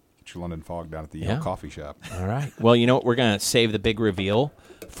 Get your London Fog down at the coffee shop. All right. Well, you know what? We're going to save the big reveal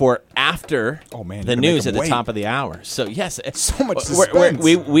for after the news at the top of the hour. So, yes. So much suspense.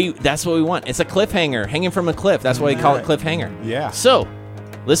 We that's what we want. It's a cliffhanger, hanging from a cliff. That's why we call it cliffhanger. Yeah. So,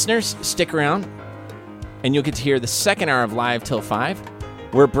 listeners, stick around, and you'll get to hear the second hour of Live Till 5.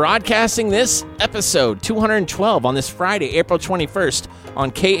 We're broadcasting this episode 212 on this Friday, April 21st on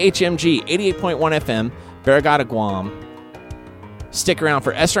KHMG 88.1 FM, Barragata, Guam. Stick around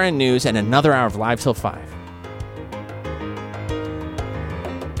for SRN News and another hour of Live Till 5.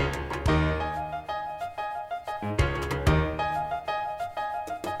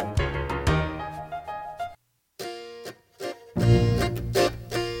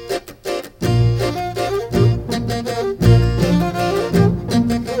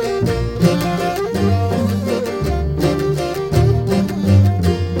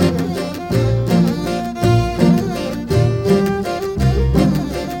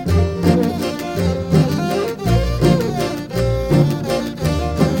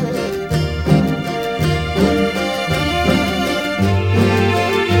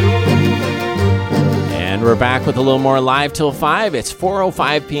 And we're back with a little more live till 5. It's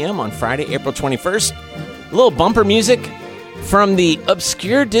 4:05 p.m. on Friday, April 21st. A little bumper music from the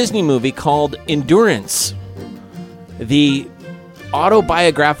obscure Disney movie called Endurance. The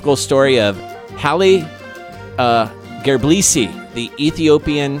autobiographical story of Haile Gebrselassie, the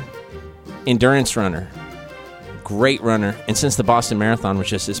Ethiopian endurance runner. Great runner. And since the Boston Marathon was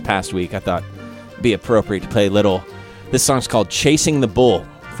just this past week, I thought it'd be appropriate to play a little. This song's called Chasing the Bull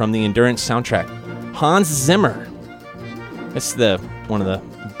from the Endurance soundtrack. Hans Zimmer. That's one of the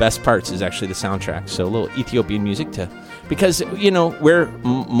best parts is actually the soundtrack. So a little Ethiopian music because, we're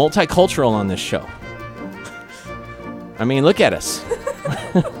multicultural on this show. I mean, look at us.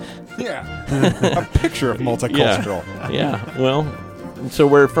 Yeah. A picture of multicultural. Yeah. Well, so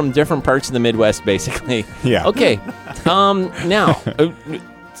we're from different parts of the Midwest, basically. Yeah. Okay. Now,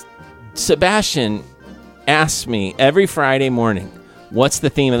 Sebastian asks me every Friday morning, what's the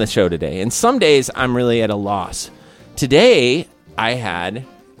theme of the show today? And some days I'm really at a loss. Today, I had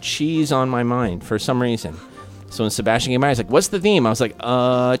cheese on my mind for some reason. So when Sebastian came by, I was like, what's the theme? I was like,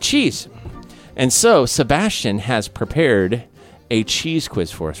 cheese. And so Sebastian has prepared a cheese quiz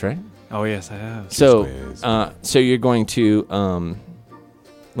for us, right? Oh, yes, I have. So you're going to,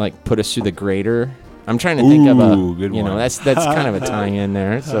 put us through the grater. I'm trying to think of good one. that's kind of a tie-in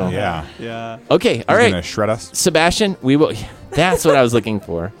there. So Yeah. Okay, all right. He's gonna shred us. Sebastian, we will. That's what I was looking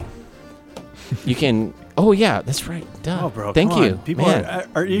for. You can. Oh yeah, that's right. Duh. Oh, bro, Thank come you. on. People Man.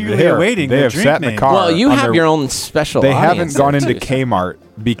 are eagerly awaiting They the have drink sat in the name. car. Well, you on have their- your own special. They audience haven't gone there, into too. Kmart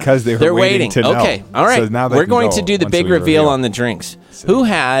because they were They're waiting waiting. to know. Okay, all right. So now they We're can going go to do the once big we reveal on the drinks. Who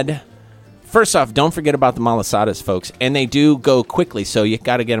had? First off, don't forget about the malasadas, folks, and they do go quickly, so you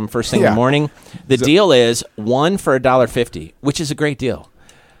got to get them first thing in the morning. The deal is 1 for $1.50, which is a great deal.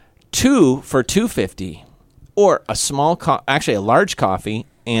 2 for $2.50, or a large coffee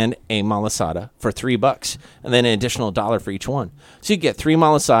and a malasada for $3, and then an additional $1 for each one. So you get 3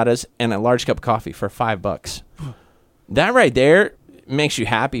 malasadas and a large cup of coffee for $5. That right there makes you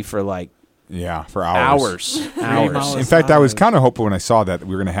happy for for hours. Hours. In fact, I was kind of hopeful when I saw that we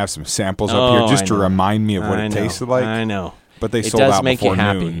were going to have some samples up here just to remind me of what it tasted like. I know. But they it sold does out make before you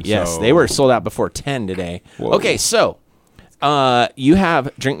happy. noon. Yes, so- they were sold out before 10 today. Whoa. Okay, so you have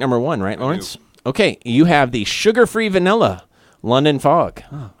drink number 1, right, Lawrence? Okay, you have the sugar-free vanilla London Fog.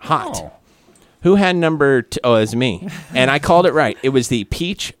 Hot. Oh. Who had number 2? Oh, it was me. And I called it right. It was the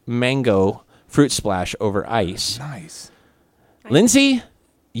peach mango fruit splash over ice. Nice. Lindsay,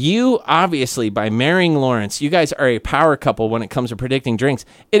 you obviously, by marrying Lawrence, you guys are a power couple when it comes to predicting drinks.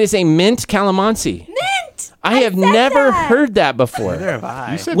 It is a mint calamansi. Mint! I have said never that. heard that before. Neither have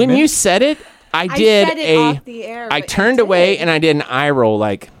I. You said When mint? you said it, I did said it off the air, I but turned you away did. and I did an eye roll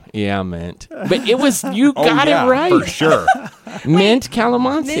like, yeah, mint. But it was, you got yeah, it right. for sure. Mint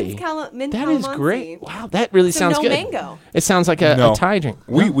calamansi. Mint That is calamansi. great. Wow, that really So sounds no good. mango. It sounds like a No. Thai drink.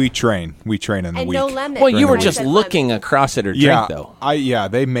 We train. We train in the And week. no lemon. Well, you were I just said looking lemon. across at her Yeah, drink, though.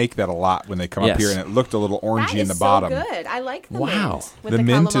 they make that a lot when they come up Yes. here, and it looked a little That orangey in is the bottom. so good. I like the Wow. mint. With The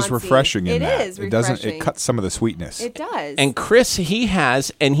mint is calamansi. refreshing in that. It is It doesn't. It refreshing. cuts some of the sweetness. It does. And Chris, he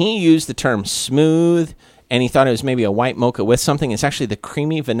used the term smooth, and he thought it was maybe a white mocha with something. It's actually the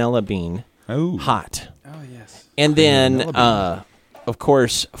creamy vanilla bean, Oh. hot. Oh, yes. And then, of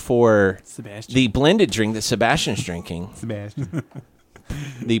course, for Sebastian. the blended drink that Sebastian's drinking,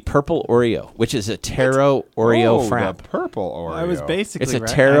 the purple Oreo, which is a taro Oreo frap. The purple Oreo. I was basically It's a right.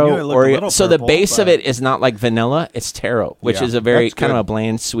 taro I knew it looked a Oreo. little So the purple, base of but- it is not like vanilla; it's taro, which Yeah, is a very that's kind of good. a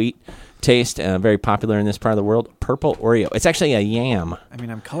bland, sweet taste, very popular in this part of the world. Purple Oreo. It's actually a yam. I mean,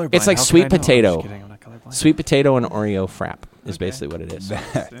 I'm colorblind. It's like How sweet could I know? I'm potato. just kidding, I'm not colorblind. Sweet potato and Oreo frap is basically what it is.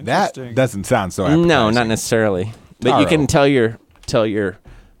 That Interesting. doesn't sound so appetizing. No, not necessarily. But you Taro. can tell your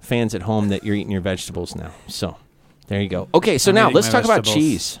fans at home that you're eating your vegetables now. So there you go. Okay, so I'm now eating let's my talk about vegetables.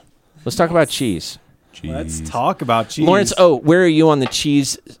 cheese. Let's talk about cheese. Let's Jeez. talk about cheese. Lawrence, where are you on the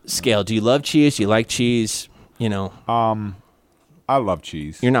cheese scale? Do you love cheese? Do you like cheese? You know, I love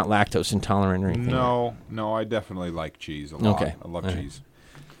cheese. you're not lactose intolerant or anything. No, I definitely like cheese a lot. Okay. I love All right. cheese.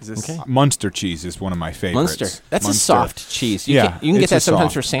 Is this Okay. Munster cheese is one of my favorites. Munster. That's a Munster. soft cheese. You Yeah, can get it's that a sometimes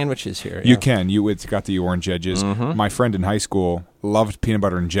soft. for sandwiches here. You yeah. can. It's got the orange edges. Mm-hmm. My friend in high school loved peanut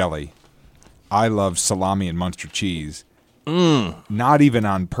butter and jelly. I love salami and Munster cheese. Not even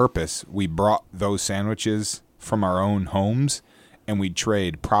on purpose. We brought those sandwiches from our own homes, and we'd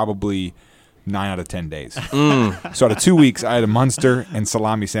trade probably 9 out of 10 days. So out of 2 weeks, I had a Munster and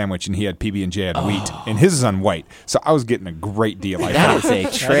salami sandwich, and he had PB&J at wheat, and his is on white. So I was getting a great deal. I That thought.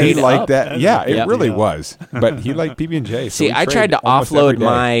 is a trade He liked up. that. Yeah, it Yep. really was. But he liked PB&J. So See, we I trade tried to almost every offload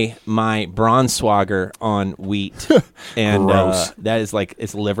day. my Braunschweiger on wheat, and Gross. that is like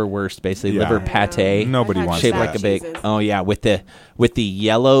it's liverwurst, basically Yeah. liver pate. Nobody I've had wants Shaped that. like a big. cheeses. Oh yeah, with the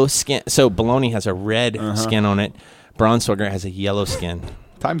yellow skin. So bologna has a red skin on it. Braunschweiger has a yellow skin.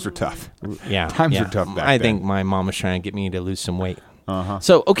 Times are tough. Yeah, Times yeah. are tough back I then. think my mom was trying to get me to lose some weight.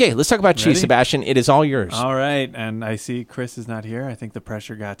 So okay, let's talk about cheese, Ready? Sebastian. It is all yours. All right, and I see Chris is not here. I think the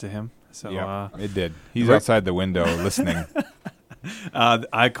pressure got to him. So Yeah, it did. He's Rick- outside the window listening.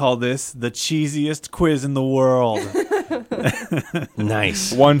 I call this the cheesiest quiz in the world.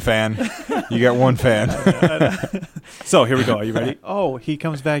 Nice. One fan. You got one fan. So here we go. Are you ready? Oh, he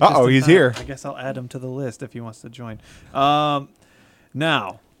comes back. just Uh-oh, in he's time. here. I guess I'll add him to the list if he wants to join.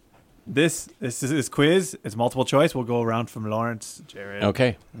 Now, this quiz is multiple choice. We'll go around from Lawrence, Jared,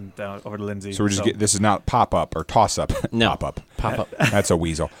 Okay. and down over to Lindsay. So we're just this is not pop up or toss up. No. Pop up. Pop up. That's a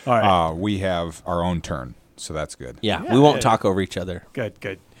weasel. All right. We have our own turn, so that's good. Yeah, Yeah. we won't talk over each other. Good.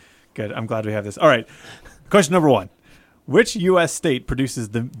 I'm glad we have this. All right. Question number 1. Which U.S. state produces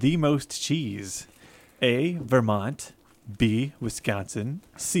the most cheese? A, Vermont, B, Wisconsin,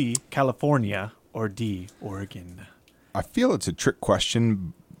 C, California, or D, Oregon? I feel it's a trick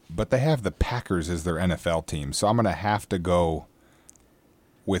question, but they have the Packers as their NFL team, so I'm going to have to go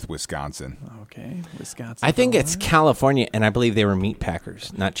with Wisconsin. Okay, Wisconsin. I think for it's one. California, and I believe they were meat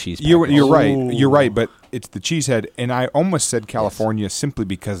packers, not cheese packers. You're right. Oh. You're right, but it's the Cheesehead, and I almost said California simply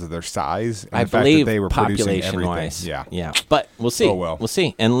because of their size and I the fact believe that they were producing everything. population-wise. Yeah. Yeah. But we'll see. Oh, well. We'll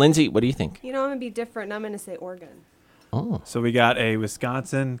see. And Lindsay, what do you think? You know, I'm going to be different. And I'm going to say Oregon. Oh. So we got a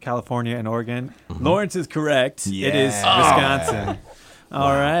Wisconsin, California, and Oregon. Lawrence is correct. It is Yeah. Wisconsin.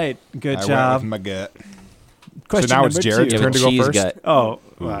 All right. Good I job. went with my gut. Question so now it's number Jared's You two. have turn a to go cheese first. gut. Oh,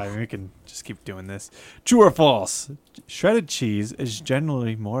 well, I mean, we can just keep doing this. True or false? Shredded cheese is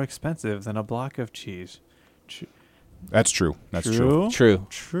generally more expensive than a block of cheese. That's true. That's true. True.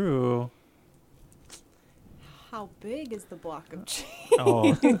 True. How big is the block of cheese?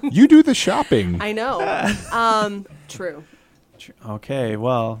 Oh, You do the shopping. I know. True. okay.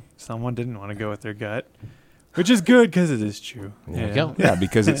 Well, someone didn't want to go with their gut, which is good because it is true. There you go. Yeah,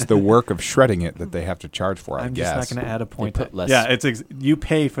 because it's the work of shredding it that they have to charge for, I I'm guess. just not going to add a point. put to- less- Yeah, it's you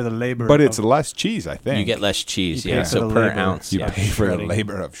pay for the labor. But it's of- less cheese, I think. You get less cheese, You yeah. pay for So the per labor. ounce. You Yeah. pay for the shredding.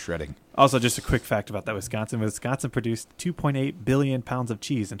 labor of shredding. Also, just a quick fact about that Wisconsin. Wisconsin produced 2.8 billion pounds of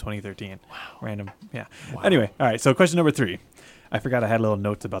cheese in 2013. Wow. Random. Yeah. Anyway, all right. So question number 3. I forgot I had little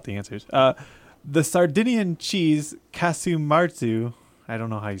notes about the answers. The Sardinian cheese Casumarzu, I don't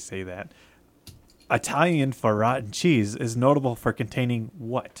know how you say that, Italian for rotten cheese, is notable for containing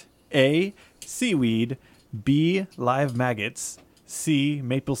what? A, seaweed, B, live maggots, C,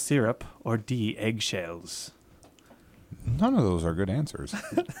 maple syrup, or D, eggshells? None of those are good answers.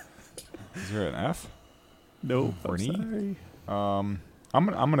 Is there an F? No. Or an E? sorry. I'm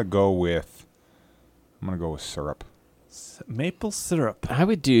gonna go with syrup. Maple syrup. I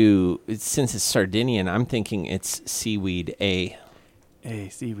would do, since it's Sardinian, I'm thinking it's seaweed A. A,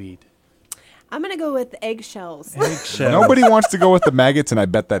 seaweed. I'm going to go with eggshells. Eggshells. Nobody wants to go with the maggots, and I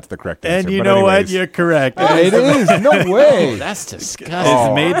bet that's the correct answer. And you But know what? anyways. You're correct. It is. No way. That's disgusting.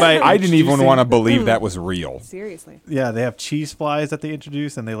 It's made by. I didn't even introducing- want to believe that was real. Seriously. Yeah, they have cheese flies that they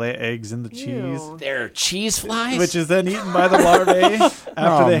introduce, and they lay eggs in the cheese, Ew. They're cheese flies? which is then eaten by the larvae after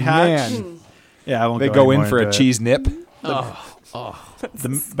Oh, they hatch. man. Yeah, I won't. They go go any in more for a into it. cheese nip. But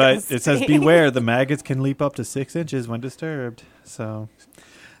it says beware: the maggots can leap up to 6 inches when disturbed. So,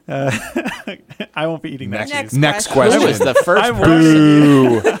 I won't be eating that Next cheese. Next Who question. was the first I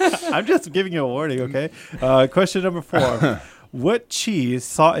person? I'm just giving you a warning, okay? Question number 4. What cheese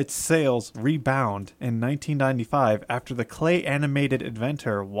saw its sales rebound in 1995 after the clay animated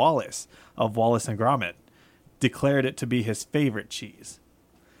inventor Wallace of Wallace and Gromit declared it to be his favorite cheese?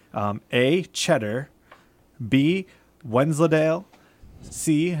 A, cheddar, B, Wensleydale,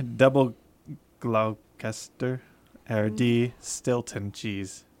 C, double Gloucester, or D, Stilton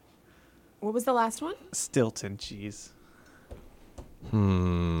cheese. What was the last one? Stilton cheese.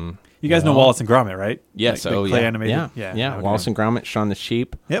 You guys know Well- Wallace and Gromit, right? Yes, Like the oh clay yeah. animated? Yeah. okay. Wallace and Gromit, Shaun the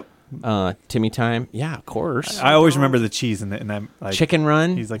Sheep, Yep. Timmy Time. Yeah, of course. I always remember the cheese in that like Chicken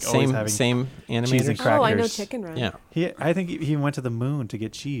Run. he's, like, always same having same cheese and animators. crackers. Oh, I know Chicken Run. Yeah. I think he went to the moon to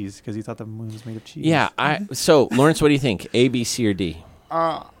get cheese because he thought the moon was made of cheese. Yeah. So Lawrence, what do you think? A, B, C, or D?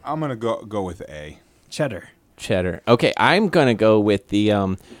 I'm gonna go with A. Cheddar. Cheddar. Okay, I'm gonna go with the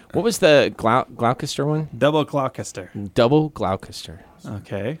what was the Gloucester one? Double Gloucester. Double Gloucester.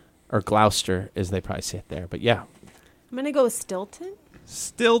 Okay. or Gloucester, as they probably say it there. But yeah, I'm gonna go with Stilton.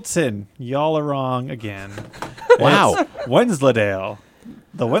 Stilton. Y'all are wrong again. Wow. It's Wensleydale.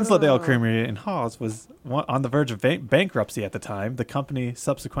 The Wensleydale Creamery in Hawes was on the verge of bankruptcy at the time. The company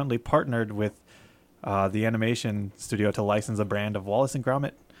subsequently partnered with the animation studio to license a brand of Wallace and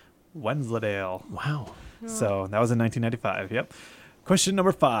Gromit Wensleydale. wow. So that was in 1995. Yep. Question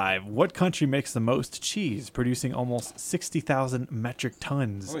number 5. What country makes the most cheese, producing almost 60,000 metric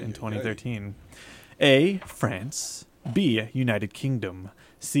tons in 2013? A, France. B, United Kingdom.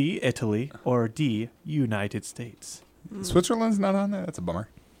 C, Italy. Or D, United States. Switzerland's not on there. That's a bummer.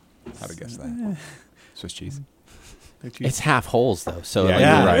 How'd I guess that? Swiss cheese. It's half holes though, so Yeah, like,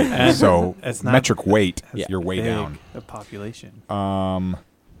 Yeah. you're right. And So it's not metric weight, Yeah. you're way big down. a population.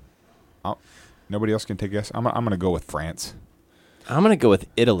 Nobody else can take a guess. I'm going to go with France. I'm gonna go with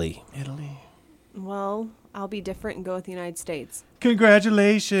Italy. Italy. Well, I'll be different and go with the United States.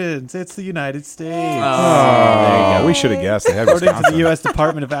 Congratulations! It's the United States. There you go. We should have guessed. They had According to Wisconsin. the U.S.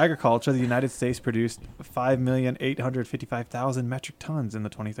 Department of Agriculture, the United States produced 5,855,000 metric tons in the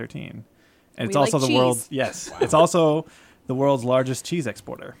 2013, and it's We also like the world's cheese. It's also the world's largest cheese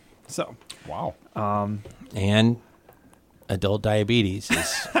exporter. So, Wow. And adult diabetes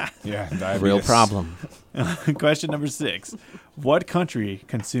is Yeah, a diabetes. real problem. question number 6: What country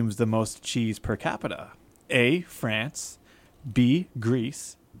consumes the most cheese per capita? A, France. B,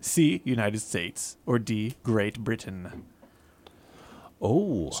 Greece. C, United States. Or D, Great Britain.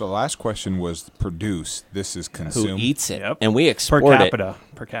 Oh, So the last question was produce. This is consume. who eats it? Yep. And we Per export capita.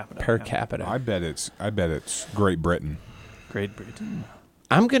 Per capita. it per yeah. capita. I bet it's Great Britain. Great Britain.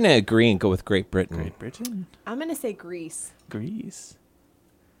 I'm gonna agree and go with Great Britain. Great Britain. I'm gonna say Greece. Greece.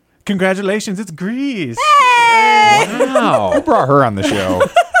 Congratulations, it's Greece. Wow. Who brought her on the show?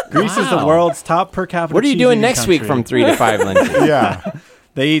 Greece is the Wow. world's top per capita. What are you cheese doing eating next week from country. 3 to 5, Lindsay? Yeah.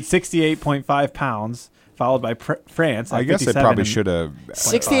 They eat 68.5 pounds, followed by France. I at guess they 57 probably and- should have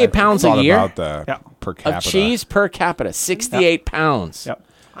 68 pounds a thought year about the Yeah. per capita. of cheese per capita. 68 pounds. Yep.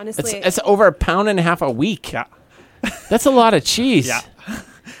 Honestly, It's over a pound and a half a week. Yeah. That's a lot of cheese. Yeah.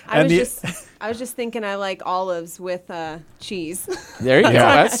 I and was just thinking I like olives with cheese. There you go.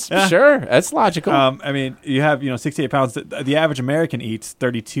 That's sure. That's logical. I mean, you have 68 pounds. The average American eats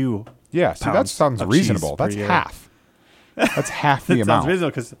 32. Yeah, see, that pounds sounds of reasonable. cheese per That's year. half. That's half the That sounds amount. reasonable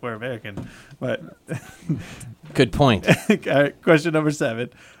because we're American. But Good point. question number 7: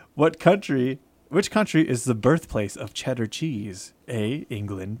 Which country is the birthplace of cheddar cheese? A,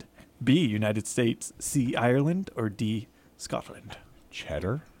 England. B, United States. C, Ireland. Or D, Scotland.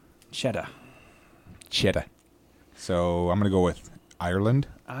 Cheddar? Cheddar. Cheddar. So I'm going to go with Ireland.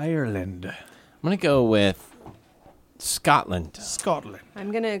 Ireland. I'm going to go with Scotland. Scotland.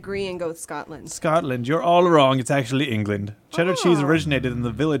 I'm gonna agree and go with Scotland. Scotland. You're all wrong. It's actually England. Cheddar cheese originated in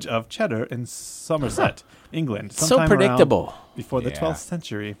the village of Cheddar in Somerset, England. So sometime around predictable. Before the Yeah. 12th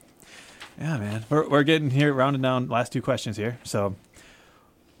century. Yeah, man. We're getting here, rounding down last 2 questions here. So,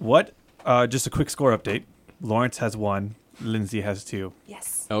 just a quick score update. Lawrence has 1. Lindsay has 2.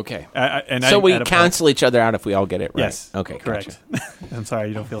 Yes. Okay. And So we add a point. cancel each other out if we all get it right. Yes. Okay. Correct. Gotcha. I'm sorry,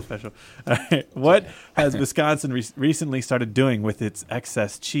 you don't feel special. All right. What has Wisconsin recently started doing with its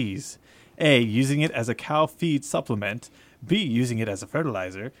excess cheese? A, using it as a cow feed supplement. B, using it as a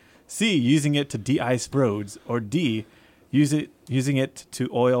fertilizer. C, using it to de-ice roads. Or D, using it to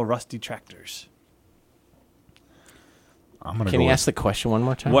oil rusty tractors. I'm going to Can go you with ask the question one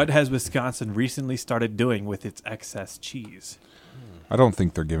more time? What has Wisconsin recently started doing with its excess cheese? I don't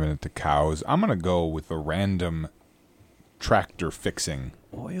think they're giving it to cows. I'm going to go with a random tractor fixing.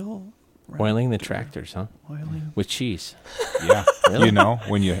 Oil? Oiling the tractors, huh? Oiling? With cheese. Yeah. You know,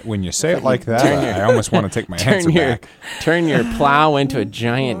 when you say it like that, I almost want to take my answer back. Turn your plow into a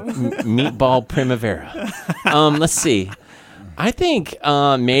giant meatball primavera. Let's see. I think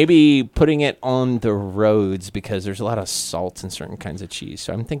maybe putting it on the roads because there's a lot of salt in certain kinds of cheese.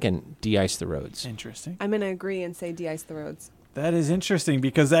 So I'm thinking de-ice the roads. Interesting. I'm gonna agree and say de-ice the roads. That is interesting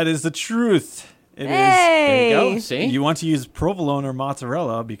because that is the truth. It is. There you go. Hey! See? You want to use provolone or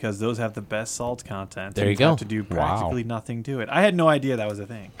mozzarella because those have the best salt content. There and you go. Have to do practically nothing to it. I had no idea that was a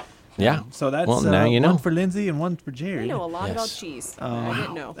thing. Yeah. So that's Well, now you know. one for Lindsay and one for I Jerry. know a lot Yes. about cheese. I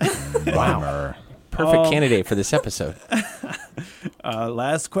didn't know. Bummer. Perfect candidate for this episode.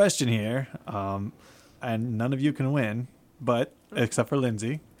 Last question here, and none of you can win, but except for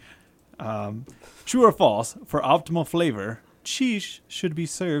Lindsay. True or false? For optimal flavor, cheese should be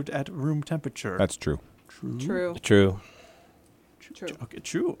served at room temperature. That's true. True. True. True. Okay,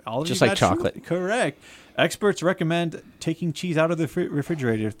 true. All of Just you like got true. chocolate. Correct. Experts recommend taking cheese out of the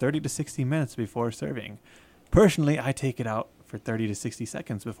refrigerator 30 to 60 minutes before serving. Personally, I take it out for 30 to 60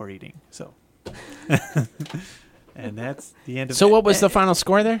 seconds before eating. So, and that's the end of So what was the final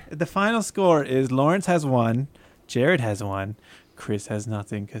score there? The final score is Lawrence has 1, Jared has 1, Chris has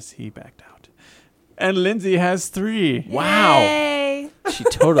nothing because he backed out, and Lindsay has 3. Wow. Yay. She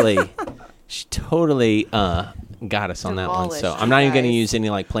totally got us on that one. So Demolished I'm not you even going to guys. use any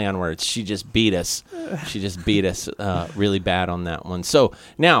like play on words. She just beat us. Really bad on that one. So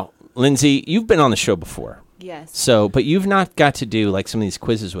now, Lindsay, you've been on the show before. Yes. So, but you've not got to do like some of these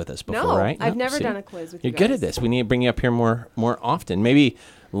quizzes with us before, No, right? I've never See? done a quiz with You're you good guys. at this. We need to bring you up here more often. Maybe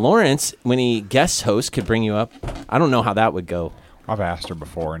Lawrence, when he guest hosts, could bring you up. I don't know how that would go. I've asked her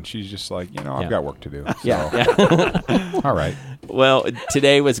before, and she's just like, Yeah. I've got work to do. So, Yeah. all right. Well,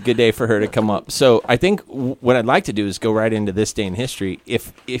 today was a good day for her to come up. So I think what I'd like to do is go right into this day in history,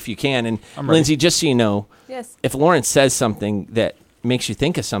 if you can. And I'm ready. Lindsay, just so you know, Yes. if Lawrence says something that makes you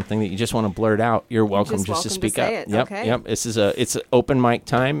think of something that you just want to blurt out, you're welcome just to speak say up. it. Yep, Okay. yep. It's an open mic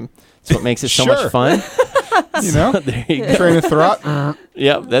time. It's what makes it so much Sure. fun. You know, There you go. train of thought.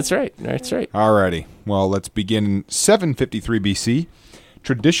 Yep, that's right. That's right. Alrighty. Well, let's begin in 753 BC.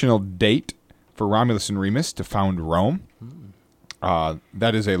 Traditional date for Romulus and Remus to found Rome.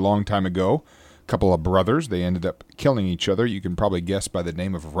 That is a long time ago. A couple of brothers, they ended up killing each other. You can probably guess by the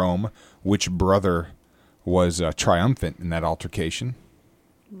name of Rome which brother was triumphant in that altercation.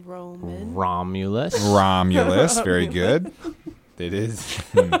 Roman. Romulus. Romulus. Very good. It is.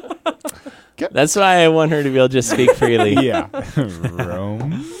 That's why I want her to be able to just speak freely. Yeah.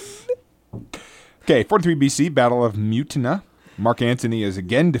 Rome. Okay, 43 BC, Battle of Mutina. Mark Antony is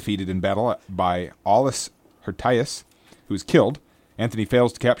again defeated in battle by Aulus Hirtius, who is killed. Antony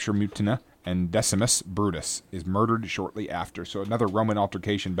fails to capture Mutina, and Decimus Brutus is murdered shortly after. So another Roman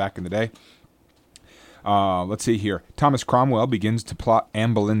altercation back in the day. Let's see here. Thomas Cromwell begins to plot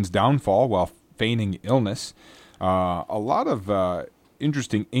Anne Boleyn's downfall while feigning illness. A lot of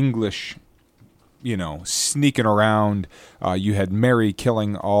interesting English, sneaking around. You had Mary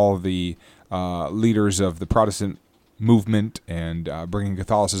killing all the leaders of the Protestant movement and bringing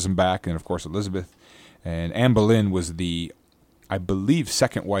Catholicism back, and of course Elizabeth. And Anne Boleyn was the, I believe,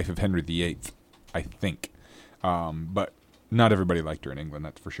 second wife of Henry VIII, I think. But not everybody liked her in England,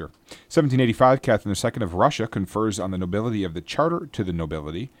 that's for sure. 1785, Catherine II of Russia confers on the nobility of the charter to the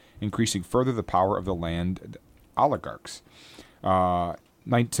nobility, increasing further the power of the land oligarchs.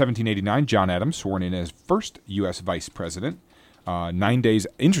 1789, John Adams sworn in as first U.S. vice president. 9 days,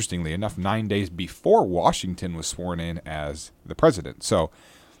 interestingly enough, 9 days before Washington was sworn in as the president. So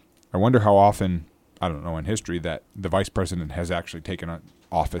I wonder how often, I don't know, in history that the vice president has actually taken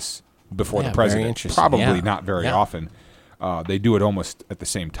office before Yeah, the very president. interesting. Probably Yeah. not very Yeah. often. They do it almost at the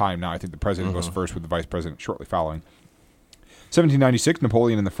same time now. I think the president goes first with the vice president shortly following. 1796,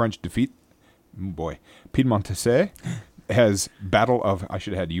 Napoleon and the French defeat, Piedmontese has Battle of, I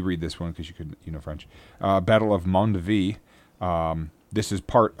should have had you read this one because you know French. Battle of Mondeville. This is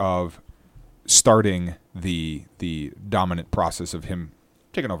part of starting the dominant process of him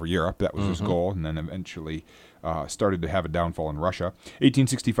taking over Europe. That was his goal, and then eventually started to have a downfall in Russia.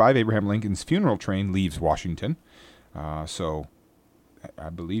 1865, Abraham Lincoln's funeral train leaves Washington. So I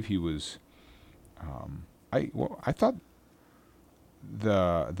believe he was. I thought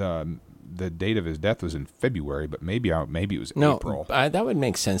the date of his death was in February, but maybe it was No, April. that would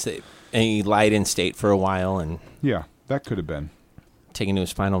make sense. That he lied in state for a while and Yeah, that could have been. taken to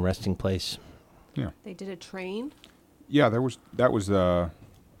his final resting place. They did a train. Yeah, that was a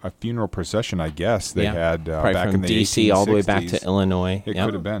funeral procession, I guess they Yeah. had Probably back from in the D.C. all the way back 1860s. to Illinois. It Yep.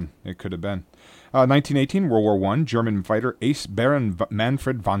 could have been. It could have been. 1918, World War I, German fighter Ace Baron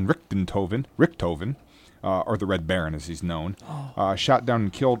Manfred von Richthofen, or the Red Baron as he's known, shot down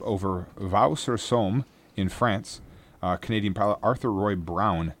and killed over Vaux-sur-Somme in France. Canadian pilot Arthur Roy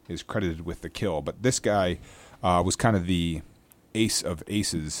Brown is credited with the kill, but this guy was kind of the ace of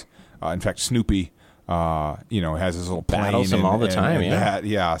aces. In fact, Snoopy, has his little plane. Battles him all the time, yeah. that,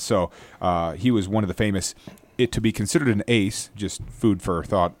 yeah. So he was one of the famous. To be considered an ace, just food for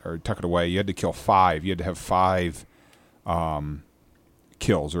thought, or tuck it away, you had to kill 5. You had to have 5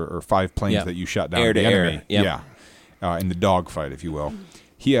 kills or 5 planes Yeah. that you shot down Air at the to air, enemy. yep. Yeah, in the dogfight, if you will.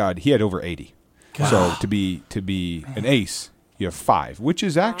 He had over 80. So to be an ace, you have 5, which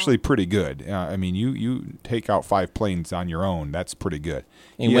is actually pretty good. I mean, you take out 5 planes on your own, that's pretty good.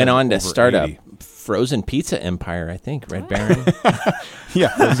 He went had on to over start 80. a frozen pizza empire, I think. Red Baron.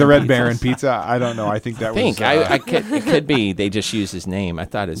 Yeah, the Red Baron pizza. I don't know. I think that was. It could be they just used his name. I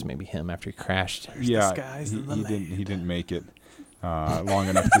thought it was maybe him after he crashed. Yeah, skies and the he didn't make it long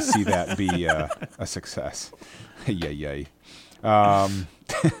enough to see that be a success. Yay.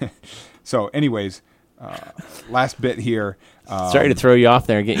 So, anyways, last bit here. Sorry to throw you off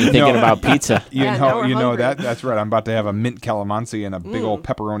there, get you thinking about pizza. Yeah, now we're You know hungry. that's right. I'm about to have a mint calamansi and a big old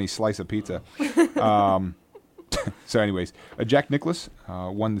pepperoni slice of pizza. So, anyways, Jack Nicklaus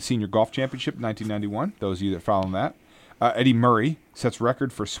won the Senior Golf Championship in 1991. Those of you that follow that. Eddie Murray sets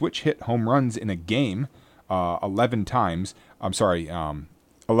record for switch hit home runs in a game 11 times.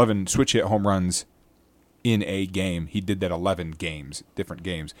 11 switch hit home runs in a game. He did that 11 games, different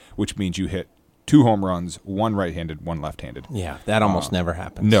games, which means you hit 2 home runs, 1 right-handed, 1 left-handed. Yeah, that almost never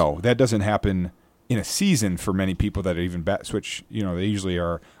happens. No, that doesn't happen in a season for many people that are even bat switch. You know, they usually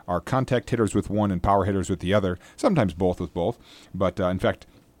are contact hitters with one and power hitters with the other, sometimes both with both. But, in fact,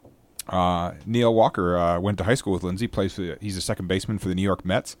 Neil Walker went to high school with Lindsay, he's a second baseman for the New York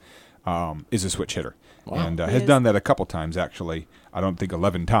Mets, is a switch hitter. Wow. And has done that a couple times, actually. I don't think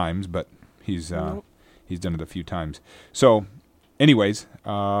 11 times, but he's done it a few times. So, anyways,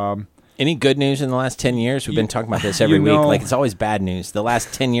 any good news in the last 10 years? We've been talking about this every week. Like, it's always bad news. The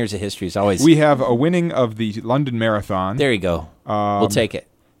last 10 years of history is always... we have a winning of the London Marathon. There you go. We'll take it.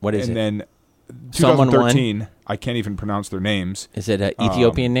 What is it? And then Someone 2013, I can't even pronounce their names. Is it an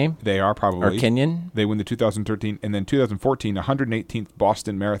Ethiopian name? They are probably. Or Kenyan? They win the 2013. And then 2014, 118th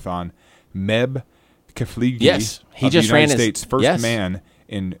Boston Marathon, Meb Keflegi Yes, he of just the ran United his- States, first yes. man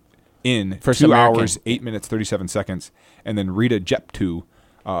in First 2 American. hours, 8 minutes, 37 seconds. And then Rita Jeptu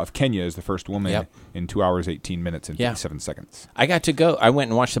of Kenya is the first woman Yep. in 2 hours, 18 minutes, and Yeah. 57 seconds. I got to go. I went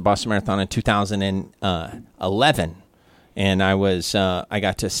and watched the Boston Marathon in 2011, and I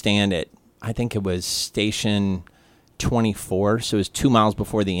got to stand at, I think it was station 24, so it was 2 miles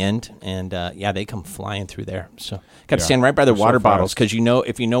before the end, and they come flying through there. So got to Yeah, stand right by their they're so water bottles, fast. because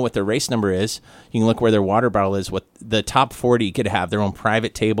if you know what their race number is, you can look where their water bottle is. What the top 40 could have their own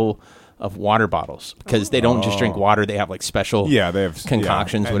private table of water bottles, because they don't just drink water; they have like special Yeah, they have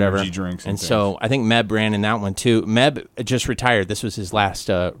concoctions, whatever. energy drinks and so I think Meb ran in that one too. Meb just retired. This was his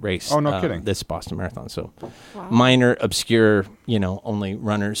last race. Oh, no kidding. This Boston Marathon. So minor, obscure, only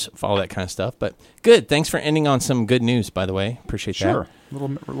runners follow that kind of stuff. But good. Thanks for ending on some good news, by the way. Appreciate that. Sure.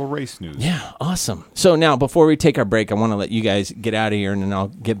 Little race news. Yeah, awesome. So now, before we take our break, I want to let you guys get out of here, and then I'll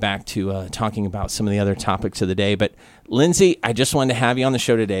get back to talking about some of the other topics of the day. But Lindsay, I just wanted to have you on the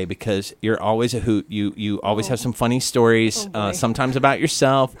show today because you're always a hoot. You always have some funny stories, boy. sometimes about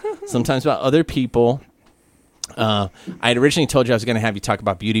yourself, sometimes about other people. I had originally told you I was going to have you talk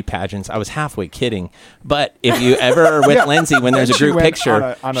about beauty pageants. I was halfway kidding, but if you ever are with Lindsay when there's a She group went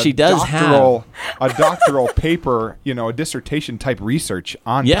picture, on a she does have a doctoral paper, a dissertation type research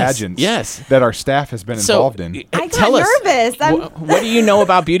on Yes, pageants yes. that our staff has been involved in. I got tell us, nervous. what do you know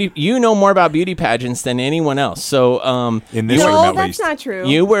about beauty? You know more about beauty pageants than anyone else. So, In this no, room, at that's least. not true.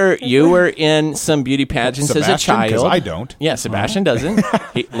 you were in some beauty pageants as a Sebastian, 'cause child. I don't. Yeah, Sebastian doesn't.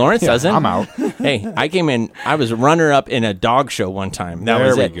 Lawrence doesn't. I'm out. Hey, I came in. I was a runner-up in a dog show one time. That There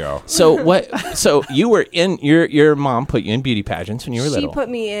was we it. go. So what? So you were in your mom put you in beauty pageants when you were She little. put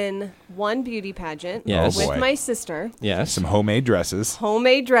me in one beauty pageant Yes. with Oh, boy. my sister. Yes. Some homemade dresses.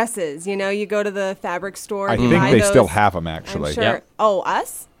 Homemade dresses. You go to the fabric store. I you think buy they those. still have them, I'm actually. sure. Yep. Oh,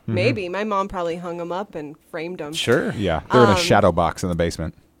 us? Maybe. My mom probably hung them up and framed them. Sure. Yeah, they're in a shadow box in the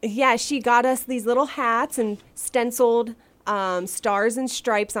basement. Yeah, she got us these little hats and stenciled stars and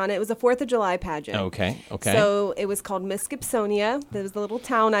stripes on it. It was a 4th of July pageant. Okay. So it was called Miss Gibsonia. That was the little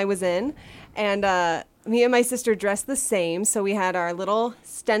town I was in. And me and my sister dressed the same. So we had our little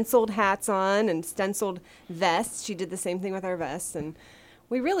stenciled hats on and stenciled vests. She did the same thing with our vests. And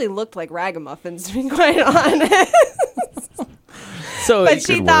we really looked like ragamuffins, to be quite honest. So But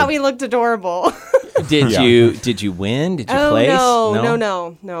she thought we looked adorable. did Yeah. you win? Did you place?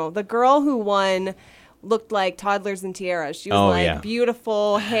 No. The girl who won looked like toddlers and tiaras. She was Oh, like yeah.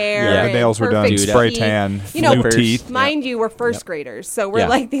 beautiful hair. Yeah, the and nails were done, perfect Dude, spray teeth. tan, You know, blue Flippers. teeth. mind you, we're first graders, so we're Yeah,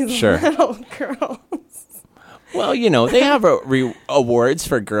 like these sure. little girls. Well, they have awards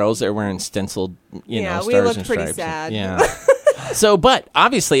for girls that are wearing stenciled, Yeah, stars we looked and pretty stripes. sad. Yeah. So, but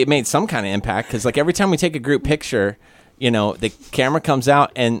obviously it made some kind of impact because, like, every time we take a group picture, the camera comes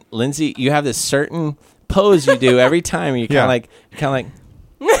out and Lindsay, you have this certain pose you do every time. You kind of Yeah. like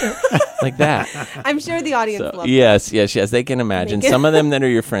like that. I'm sure the audience So, loved it. yes, they can imagine. They can. Some of them that are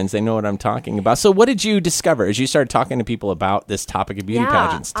your friends, they know what I'm talking about. So, what did you discover as you started talking to people about this topic of beauty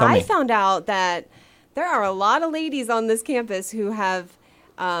pageants? Tell I me. found out that there are a lot of ladies on this campus who have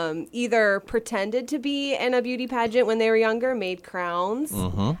either pretended to be in a beauty pageant when they were younger, made crowns,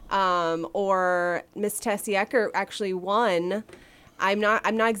 or Miss Tessie Ecker actually won. I'm not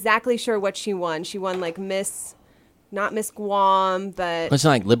exactly sure what she won. She won like not Miss Guam, but Was it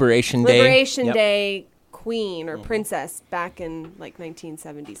like Liberation Day? Liberation Yep. Day Queen or Princess back in like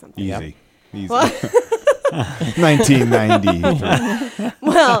 1970 something. Easy. Easy. Well, 1990.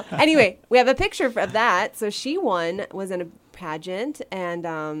 Well, anyway, we have a picture of that. So she was in a pageant,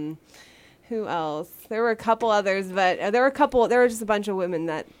 and who else? There were a couple others, but there were just a bunch of women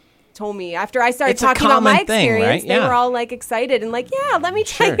that told me after I started It's a talking about my common thing, experience, right? they Yeah. were all like excited and like, yeah, let me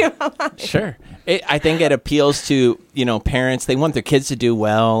tell you about mine. Sure. I think it appeals to, parents. They want their kids to do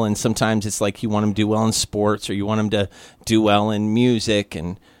well. And sometimes it's like you want them to do well in sports or you want them to do well in music.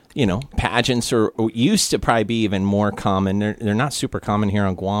 And, pageants or used to probably be even more common. They're not super common here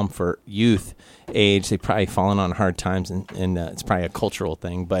on Guam for youth age. They've probably fallen on hard times and it's probably a cultural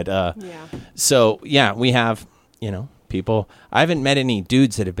thing. But so, yeah, we have, people. I haven't met any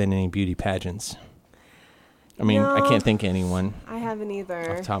dudes that have been in any beauty pageants. I mean, I can't think of anyone I haven't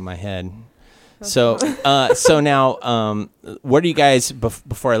either. off the top of my head. So, now, what are you guys?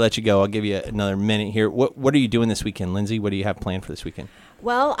 Before I let you go, I'll give you another minute here. What are you doing this weekend, Lindsay? What do you have planned for this weekend?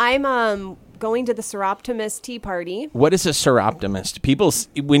 Well, I'm going to the Seroptimus Tea Party. What is a Seroptimist? People,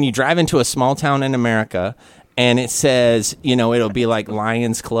 when you drive into a small town in America, and it says, it'll be like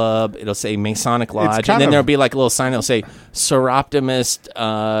Lions Club, it'll say Masonic Lodge, and then there'll be like a little sign that'll say Seroptimist,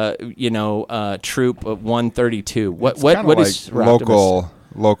 Troop of 132. What is like Seroptimist?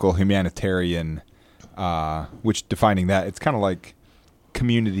 local humanitarian, which defining that, it's kind of like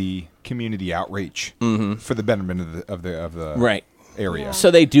community outreach for the betterment of the Right. area. Yeah.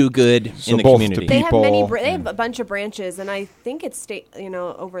 So they do good So in the both to community. They have people- they have a bunch of branches, and I think it's state,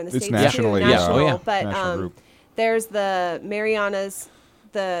 over in the It's States nationally, too. yeah. National, Oh, yeah. but National group. there's the Marianas,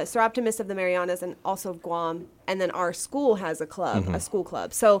 the Seroptimus of the Marianas, and also Guam, and then our school has a club, a school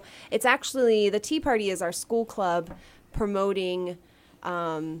club. So it's actually, the Tea Party is our school club promoting,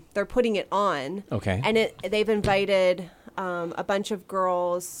 they're putting it on. Okay. And they've invited a bunch of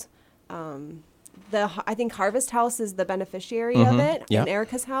girls. I think Harvest House is the beneficiary of it, Yep. and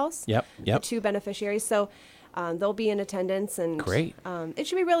Erica's house. Yep. The two beneficiaries. So they'll be in attendance, and Great. It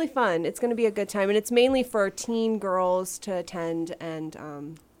should be really fun. It's going to be a good time, and it's mainly for teen girls to attend, and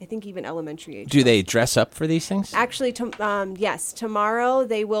I think even elementary age. Do they dress up for these things? Actually, yes, tomorrow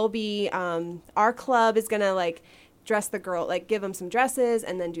they will be. Our club is going to dress the girl, give them some dresses,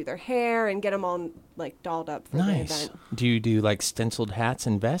 and then do their hair and get them all dolled up for the Nice. event. Do you do stenciled hats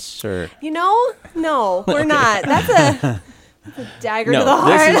and vests or? No, we're not. That's a dagger to the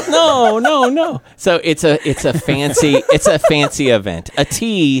heart. this is, no. So it's a fancy event. A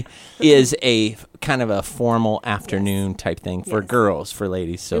tea is a kind of a formal afternoon type thing for Yes. girls, for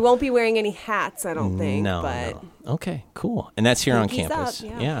ladies. So We won't be wearing any hats, I don't think. no, but no. Okay, cool. And that's here on Pinkies campus.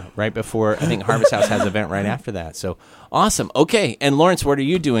 up, yeah. Right before, I think Harvest House has an event right after that. So awesome. Okay, and Lawrence, what are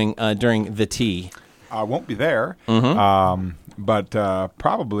you doing during the tea? I won't be there, but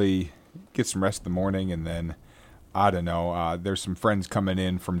probably get some rest in the morning, and then I don't know. There's some friends coming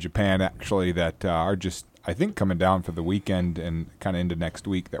in from Japan actually that are just, I think, coming down for the weekend and kind of into next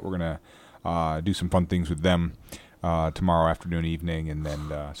week. That we're gonna do some fun things with them tomorrow afternoon, evening, and then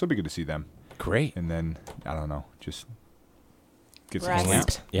so it'll be good to see them. Great. And then I don't know, just get some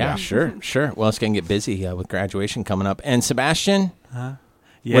Rest. sleep. Yeah, sure. Well, it's going to get busy with graduation coming up. And Sebastian, Yeah,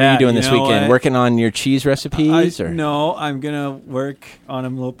 what are you doing this know weekend? what? Working on your cheese recipes? or No, I'm gonna work on a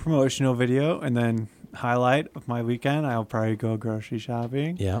little promotional video, and then highlight of my weekend, I'll probably go grocery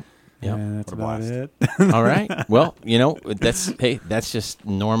shopping. Yep. And that's What a about blast. it. All right. Well, that's just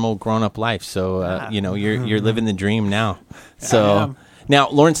normal grown-up life. So, you're living the dream now. So am. now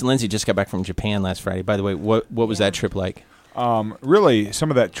Lawrence and Lindsay just got back from Japan last Friday. By the way, what was that trip like? Really,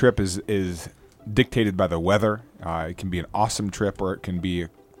 some of that trip is dictated by the weather. It can be an awesome trip, or it can be a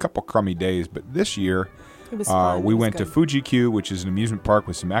couple crummy days. But this year, it was fun. we It was went to good. Fuji-Q, which is an amusement park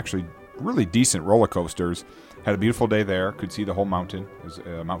with some actually really decent roller coasters. Had a beautiful day there. Could see the whole mountain,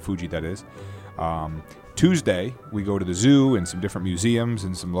 Mount Fuji, that is. Tuesday, we go to the zoo and some different museums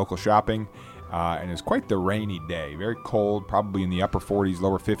and some local shopping. And it was quite the rainy day. Very cold, probably in the upper 40s,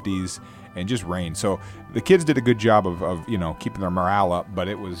 lower 50s, and just rain. So the kids did a good job of keeping their morale up, but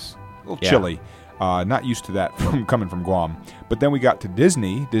it was a little chilly. Not used to that from coming from Guam. But then we got to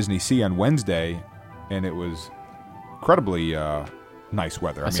Disney Sea on Wednesday, and it was incredibly nice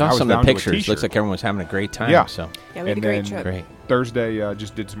weather. I mean, saw was some of down the to a pictures. t-shirt. Looks like everyone was having a great time. Yeah. So Yeah, we had a And great then- trip. great. Thursday,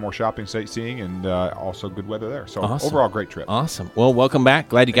 just did some more shopping, sightseeing, and also good weather there. So Awesome. overall, great trip. Awesome. Well, welcome back.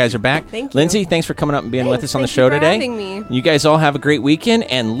 Glad you guys are back. Thank you. Lindsay, thanks for coming up and being with Thanks. us on the Thank show you for today. having me. You guys all have a great weekend.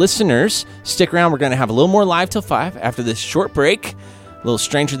 And listeners, stick around. We're going to have a little more Live Till 5 after this short break. A little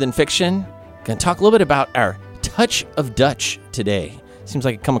Stranger Than Fiction. Going to talk a little bit about our touch of Dutch today. Seems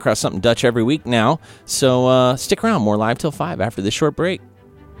like I come across something Dutch every week now. So stick around. More Live Till 5 after this short break.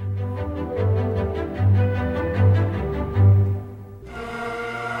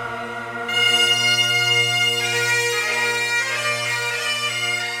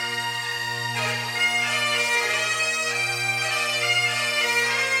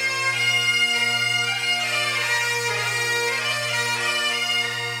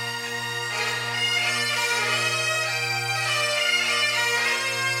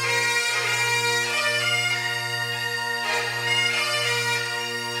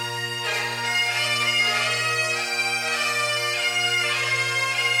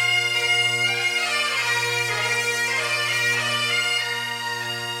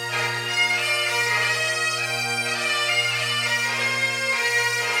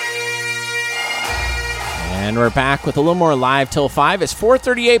 And we're back with a little more live till 5. It's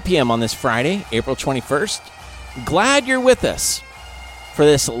 4:38 p.m. on this Friday, April 21st. Glad you're with us for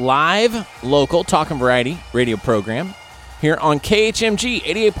this live, local Talkin' Variety radio program here on KHMG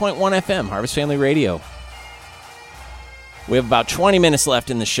 88.1 FM, Harvest Family Radio. We have about 20 minutes left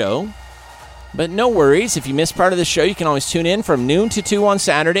in the show, but no worries. If you missed part of the show, you can always tune in from noon to 2 on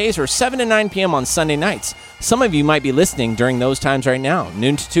Saturdays or 7 to 9 p.m. on Sunday nights. Some of you might be listening during those times right now.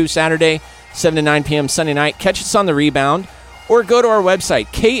 Noon to 2 Saturday, 7 to 9 p.m. Sunday night. Catch us on the rebound or go to our website,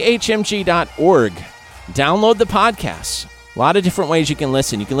 khmg.org. Download the podcasts. A lot of different ways you can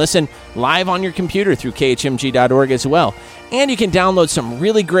listen. You can listen live on your computer through khmg.org as well. And you can download some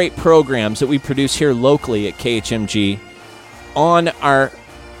really great programs that we produce here locally at KHMG on our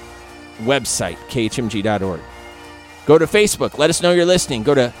website, khmg.org. Go to Facebook. Let us know you're listening.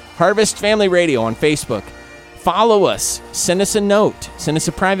 Go to Harvest Family Radio on Facebook. Follow us. Send us a note. Send us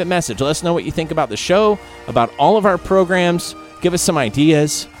a private message. Let us know what you think about the show, about all of our programs. Give us some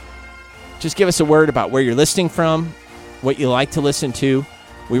ideas. Just give us a word about where you're listening from, what you like to listen to.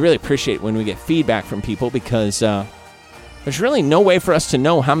 We really appreciate when we get feedback from people because there's really no way for us to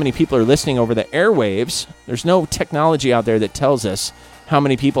know how many people are listening over the airwaves. There's no technology out there that tells us how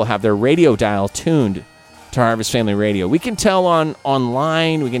many people have their radio dial tuned to Harvest Family Radio. We can tell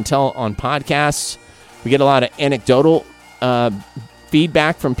online. We can tell on podcasts. We get a lot of anecdotal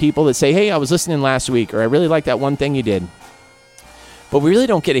feedback from people that say, hey, I was listening last week, or I really like that one thing you did. But we really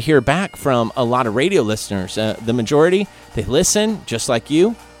don't get to hear back from a lot of radio listeners. The majority, they listen just like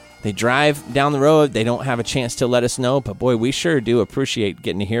you. They drive down the road. They don't have a chance to let us know. But, boy, we sure do appreciate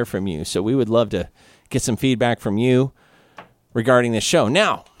getting to hear from you. So we would love to get some feedback from you regarding this show.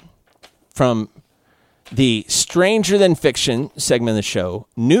 Now, from the Stranger Than Fiction segment of the show,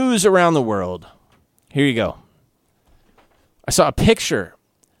 news around the world. Here you go. I saw a picture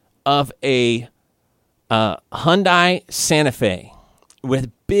of a Hyundai Santa Fe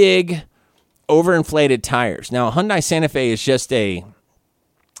with big, overinflated tires. Now, a Hyundai Santa Fe is just a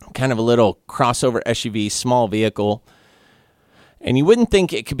kind of a little crossover SUV, small vehicle. And you wouldn't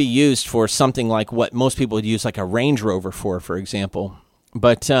think it could be used for something like what most people would use like a Range Rover for example.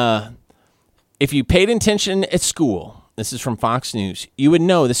 But if you paid attention at school, this is from Fox News, you would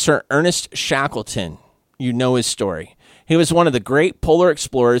know that Sir Ernest Shackleton, you know his story. He was one of the great polar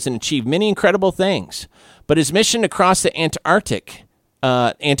explorers and achieved many incredible things. But his mission to cross the Antarctica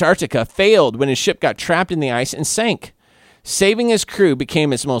failed when his ship got trapped in the ice and sank. Saving his crew became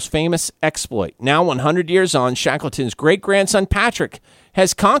his most famous exploit. Now, 100 years on, Shackleton's great-grandson Patrick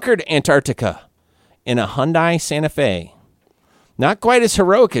has conquered Antarctica in a Hyundai Santa Fe. Not quite as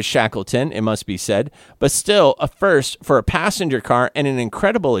heroic as Shackleton, it must be said, but still a first for a passenger car and an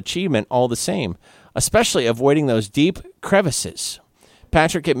incredible achievement all the same, especially avoiding those deep crevices.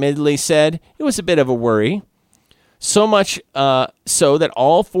 Patrick admittedly said it was a bit of a worry. So much so that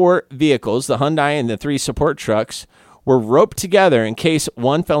all four vehicles, the Hyundai and the three support trucks, were roped together in case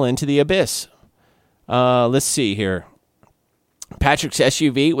one fell into the abyss. Let's see here. Patrick's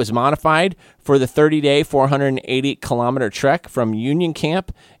SUV was modified for the 30-day, 480-kilometer trek from Union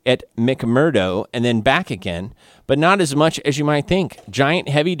Camp at McMurdo and then back again, but not as much as you might think. Giant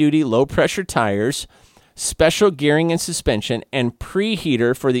heavy-duty, low-pressure tires, special gearing and suspension, and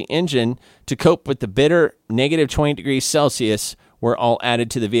preheater for the engine to cope with the bitter negative 20 degrees Celsius were all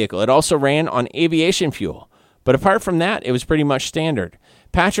added to the vehicle. It also ran on aviation fuel. But apart from that, it was pretty much standard.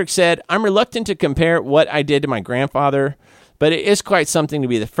 Patrick said, I'm reluctant to compare what I did to my grandfather, but it is quite something to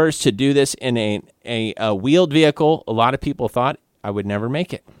be the first to do this in a wheeled vehicle. A lot of people thought I would never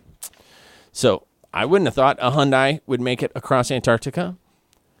make it. So I wouldn't have thought a Hyundai would make it across Antarctica.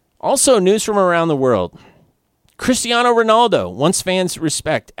 Also, news from around the world. Cristiano Ronaldo wants fans'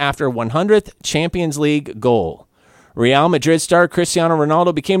 respect after 100th Champions League goal. Real Madrid star Cristiano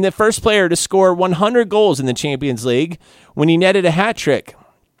Ronaldo became the first player to score 100 goals in the Champions League when he netted a hat trick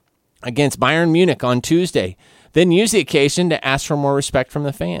against Bayern Munich on Tuesday, then used the occasion to ask for more respect from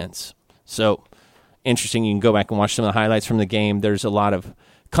the fans. So, interesting. You can go back and watch some of the highlights from the game. There's a lot of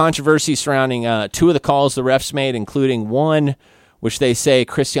controversy surrounding two of the calls the refs made, including one which they say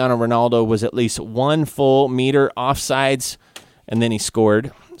Cristiano Ronaldo was at least 1 full meter offsides, and then he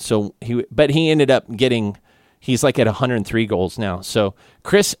scored. But he ended up getting... He's like at 103 goals now. So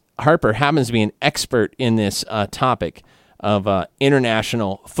Chris Harper happens to be an expert in this topic of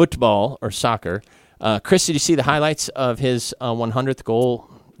international football or soccer. Chris, did you see the highlights of his 100th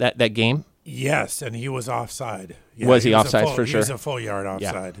goal that game? Yes, and he was offside. Yeah, was he offside for sure? He was a full yard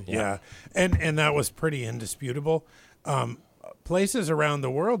offside. Yeah. And that was pretty indisputable. Places around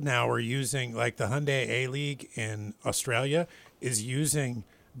the world now are using, like the Hyundai A-League in Australia is using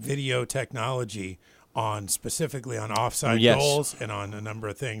video technology specifically on offside Yes. goals and on a number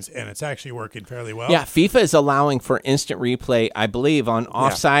of things, and it's actually working fairly well. Yeah, FIFA is allowing for instant replay, I believe, on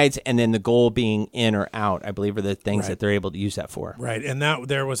offsides, and then the goal being in or out, I believe, are the things that they're able to use that for. Right, and that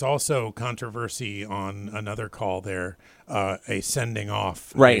there was also controversy on another call there, a sending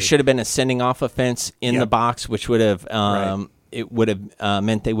off. Right, it should have been a sending off offense in the box, which would have it would have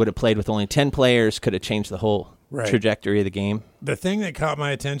meant they would have played with only 10 players, could have changed the whole trajectory of the game. The thing that caught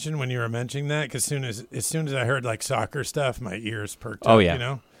my attention when you were mentioning that, because as soon as I heard like soccer stuff, my ears perked up. Yeah. You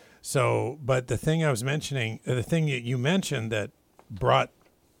know. So, but the thing I was mentioning, the thing that you mentioned that brought,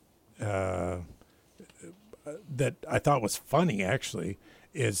 that I thought was funny actually,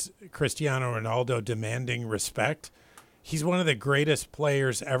 is Cristiano Ronaldo demanding respect. He's one of the greatest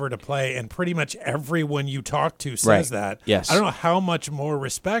players ever to play, and pretty much everyone you talk to says that. Yes. I don't know how much more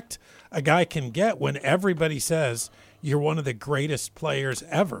respect a guy can get when everybody says you're one of the greatest players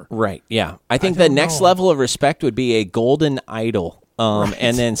ever. Right, yeah. I think the next level of respect would be a golden idol.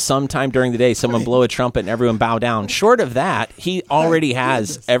 And then sometime during the day, someone blow a trumpet and everyone bow down. Short of that, he already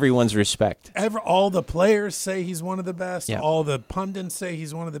has everyone's respect. All the players say he's one of the best. Yeah. All the pundits say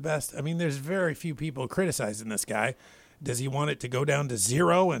he's one of the best. I mean, there's very few people criticizing this guy. Does he want it to go down to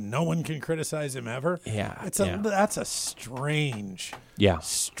 0 and no one can criticize him ever? Yeah, That's a strange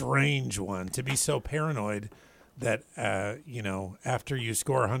one, to be so paranoid that, after you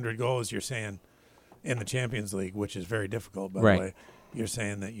score 100 goals, you're saying in the Champions League, which is very difficult, by the way, you're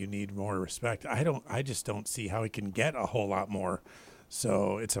saying that you need more respect. I just don't see how he can get a whole lot more.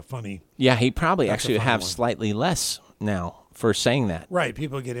 So it's a funny. Yeah, he probably That's actually a funny have one. slightly less now for saying that. Right,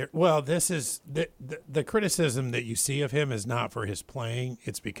 people get it. Well, this is the criticism that you see of him is not for his playing;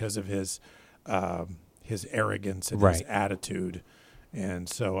 it's because of his arrogance and his attitude, and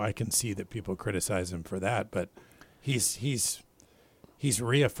so I can see that people criticize him for that. But he's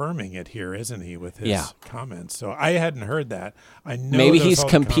reaffirming it here, isn't he, with his comments? So I hadn't heard that. I know Maybe there's he's all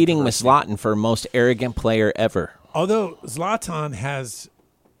the competing with controversy. Zlatan for most arrogant player ever. Although Zlatan has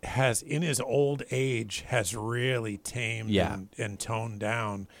in his old age has really tamed and toned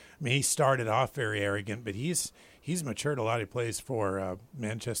down. I mean, he started off very arrogant, but he's matured a lot. He plays for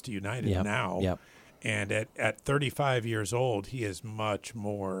Manchester United now. Yep. And at 35 years old, he is much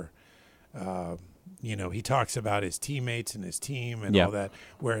more, he talks about his teammates and his team and all that.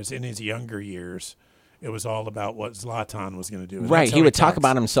 Whereas in his younger years, it was all about what Zlatan was going to do. And Right, that's how he would talk talks.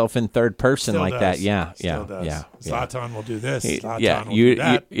 about himself in third person Still like does. that. Yeah, Still does. yeah. Zlatan will do this. Zlatan Yeah, will do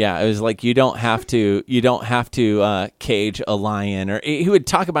that. it was like you don't have to cage a lion, or he would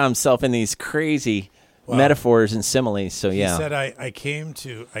talk about himself in these crazy metaphors and similes. So He said, I came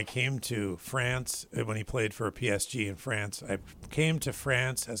to France when he played for PSG in France. I came to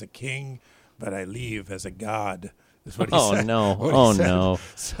France as a king, but I leave as a god. Is what he said. No. What he Oh, said. no.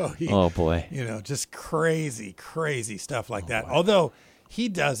 So Oh, boy. Just crazy stuff like that. Although he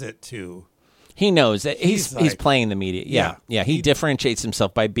does it too. He knows that he's like- playing the media. Yeah. He differentiates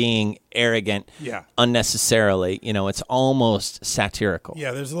himself by being arrogant unnecessarily. It's almost satirical.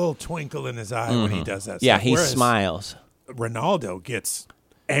 Yeah, there's a little twinkle in his eye when he does that. Yeah, stuff. he Whereas smiles. Ronaldo gets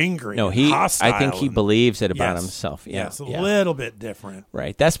angry. No, and hostile I think he and- believes it about Yes. himself. Yeah, it's a yeah. little bit different.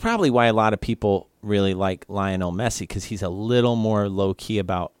 Right. That's probably why a lot of people really like Lionel Messi, because he's a little more low key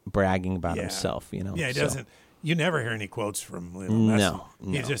about bragging about himself. Yeah, he so. doesn't. You never hear any quotes from Lionel Messi. No,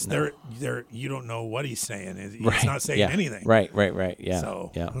 he's just no. there. You don't know what he's saying. He's Right. not saying yeah. anything. Right. Yeah.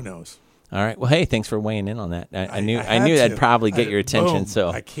 So yeah. who knows? All right. Well, hey, thanks for weighing in on that. I knew had that'd to. probably get your attention. Boom, So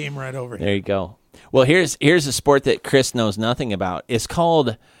I came right over there here. you go. Well, here's a sport that Chris knows nothing about. It's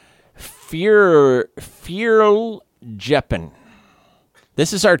called Vierjeppen.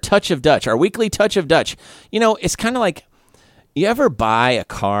 This is our Touch of Dutch, our weekly Touch of Dutch. It's kind of like, you ever buy a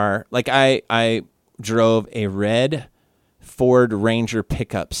car? Like I drove a red Ford Ranger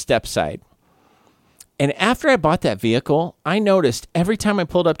pickup stepside. And after I bought that vehicle, I noticed every time I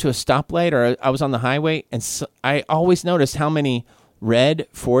pulled up to a stoplight or I was on the highway, and so I always noticed how many red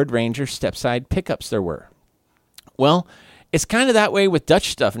Ford Ranger stepside pickups there were. Well, it's kind of that way with Dutch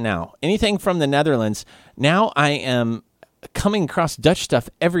stuff now. Anything from the Netherlands, now I am coming across Dutch stuff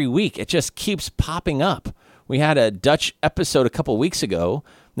every week. It just keeps popping up. We had a Dutch episode a couple weeks ago.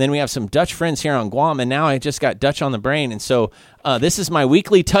 Then we have some Dutch friends here on Guam, and now I just got Dutch on the brain. And so this is my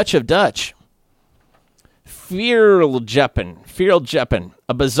weekly Touch of Dutch. Vierjeppen,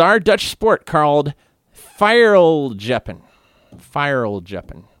 a bizarre Dutch sport called Vierjeppen.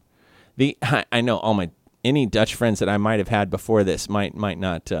 I know any Dutch friends that I might have had before this might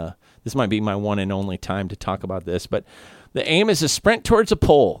not. This might be my one and only time to talk about this, but the aim is to sprint towards a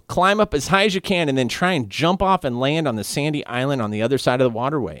pole, climb up as high as you can, and then try and jump off and land on the sandy island on the other side of the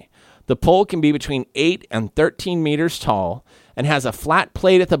waterway. The pole can be between 8 and 13 meters tall and has a flat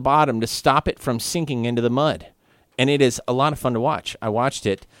plate at the bottom to stop it from sinking into the mud. And it is a lot of fun to watch. I watched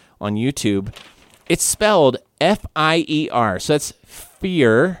it on YouTube. It's spelled F-I-E-R. So that's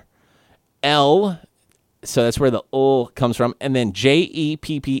fear, L, so that's where the L comes from, and then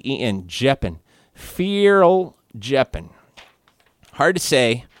J-E-P-P-E-N, Jeppen. Fearl Jeppen. Hard to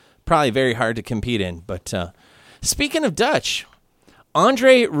say, probably very hard to compete in. But speaking of Dutch,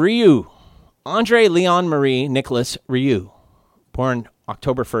 Andre Rieu, Andre Leon Marie Nicholas Rieu, born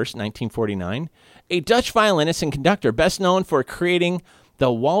October 1st, 1949, a Dutch violinist and conductor best known for creating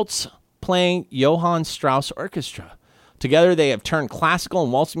the waltz-playing Johann Strauss Orchestra. Together, they have turned classical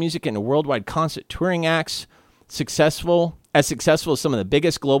and waltz music into worldwide concert touring acts, successful as some of the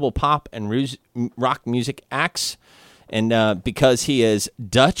biggest global pop and rock music acts. And because he is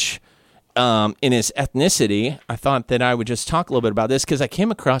Dutch in his ethnicity, I thought that I would just talk a little bit about this because I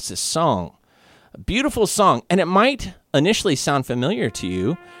came across this song, a beautiful song, and it might initially sound familiar to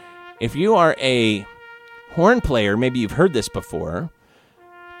you. If you are a horn player, maybe you've heard this before.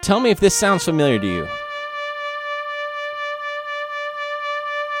 Tell me if this sounds familiar to you.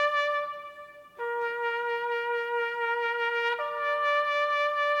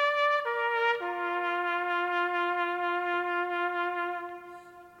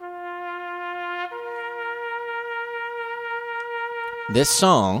 This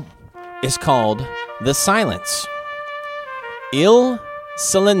song is called The Silence. Il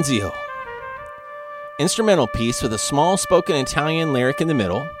Silenzio. Instrumental piece with a small spoken Italian lyric in the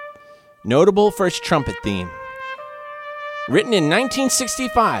middle, notable for its trumpet theme. Written in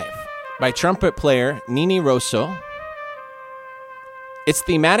 1965 by trumpet player Nini Rosso, its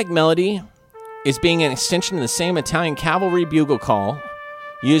thematic melody is being an extension of the same Italian cavalry bugle call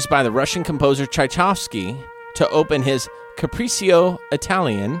used by the Russian composer Tchaikovsky to open his Capriccio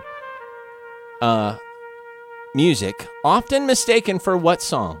Italian music, often mistaken for what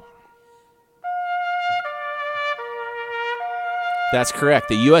song? That's correct,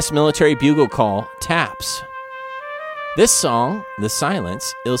 the U.S. military bugle call, Taps. This song, The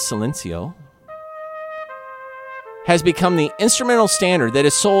Silence, Il Silenzio, has become the instrumental standard that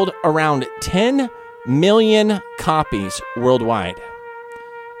has sold around 10 million copies worldwide.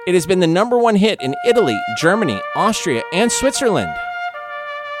 It has been the number one hit in Italy, Germany, Austria, and Switzerland.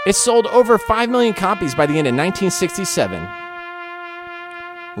 It sold over 5 million copies by the end of 1967.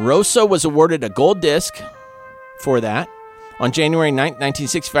 Rosso was awarded a gold disc for that. On January 9,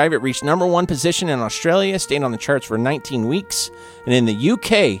 1965, it reached number one position in Australia, stayed on the charts for 19 weeks. And in the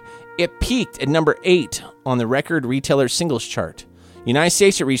UK, it peaked at number 8 on the record retailer singles chart. United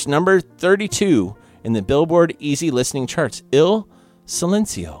States, it reached number 32 in the Billboard Easy Listening charts. Il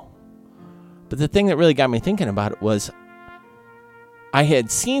Silenzio. But the thing that really got me thinking about it was I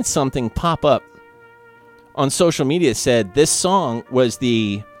had seen something pop up on social media that said this song was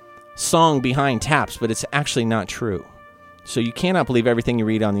the song behind Taps, but it's actually not true. So you cannot believe everything you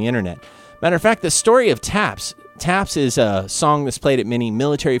read on the internet. Matter of fact, the story of Taps is a song that's played at many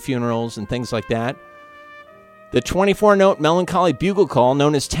military funerals and things like that. The 24-note melancholy bugle call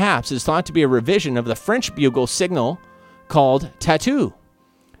known as Taps is thought to be a revision of the French bugle signal called Tattoo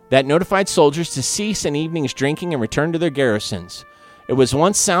that notified soldiers to cease an evening's drinking and return to their garrisons. It was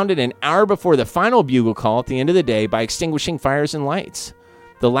once sounded an hour before the final bugle call at the end of the day by extinguishing fires and lights.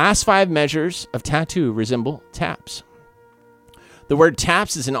 The last 5 measures of Tattoo resemble taps. The word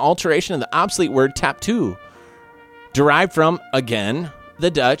taps is an alteration of the obsolete word tap-toe, derived from, again,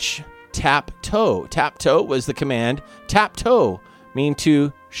 the Dutch tap-toe. Tap-toe was the command tap-toe, meaning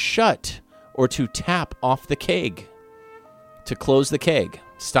to shut or to tap off the keg, to close the keg,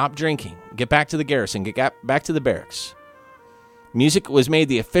 stop drinking, get back to the garrison, get back to the barracks. Music was made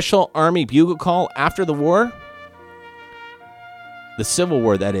the official Army bugle call after the war, the Civil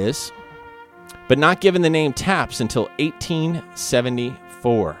War, that is, but not given the name Taps until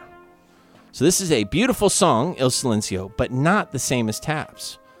 1874. So this is a beautiful song, Il Silenzio, but not the same as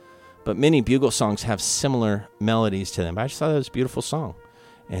Taps. But many bugle songs have similar melodies to them. I just thought it was a beautiful song.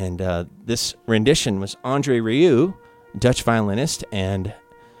 And this rendition was Andre Rieu, Dutch violinist and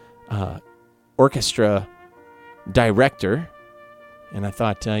orchestra director. And I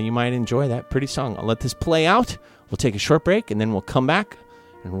thought you might enjoy that pretty song. I'll let this play out. We'll take a short break, and then we'll come back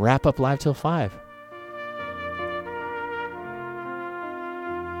and wrap up Live Till 5.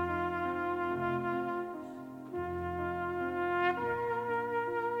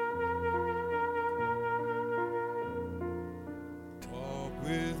 Walk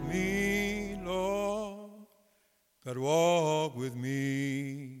with me, Lord, God, walk with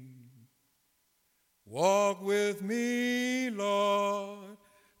me. Walk with me, Lord,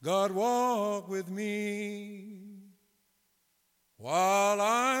 God walk with me while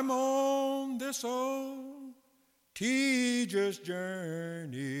I'm on this old tedious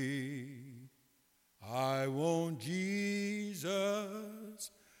journey. I want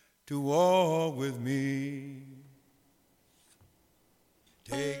Jesus to walk with me.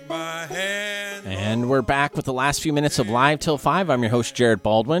 Take my hand. And we're back with the last few minutes of Live Till 5. I'm your host, Jared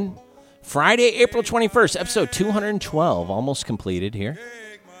Baldwin. Friday, April 21st, episode 212, almost completed here.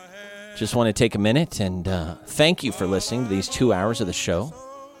 Just want to take a minute and thank you for listening to these 2 hours of the show.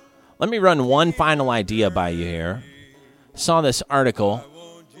 Let me run one final idea by you here. Saw this article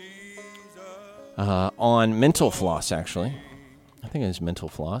on Mental Floss, actually. I think it was Mental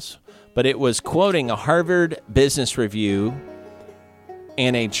Floss. But it was quoting a Harvard Business Review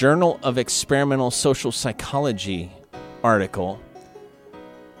and a Journal of Experimental Social Psychology article.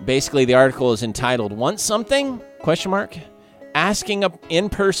 Basically, the article is entitled, "Want Something? ? Asking up in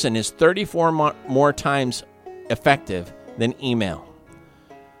person is 34 more times effective than email."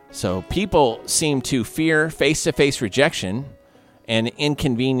 So people seem to fear face-to-face rejection and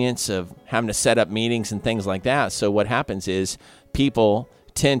inconvenience of having to set up meetings and things like that. So what happens is people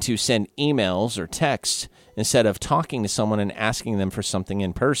tend to send emails or texts instead of talking to someone and asking them for something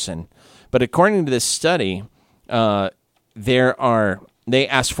in person. But according to this study, they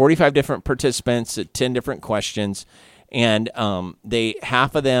asked 45 different participants at 10 different questions, and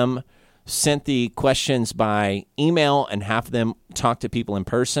half of them sent the questions by email and half of them talked to people in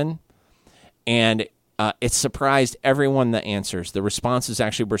person. And it surprised everyone that answers. The responses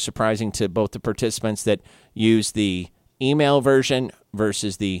actually were surprising to both the participants that used the email version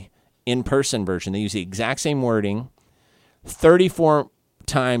versus the in-person version. They use the exact same wording, 34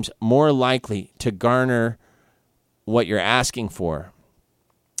 times more likely to garner what you're asking for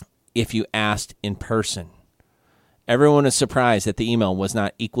if you asked in person. Everyone is surprised that the email was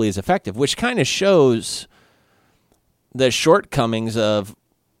not equally as effective, which kind of shows the shortcomings of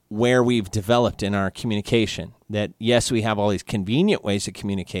where we've developed in our communication. That, yes, we have all these convenient ways to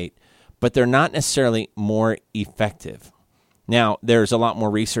communicate, but they're not necessarily more effective. Now, there's a lot more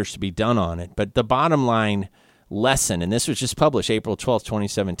research to be done on it, but the bottom line lesson, and this was just published April 12th,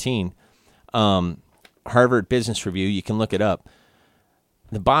 2017, Harvard Business Review, you can look it up.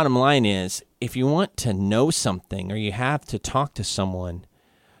 The bottom line is, if you want to know something or you have to talk to someone,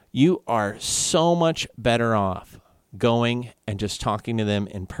 you are so much better off going and just talking to them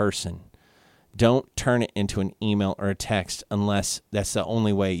in person. Don't turn it into an email or a text unless that's the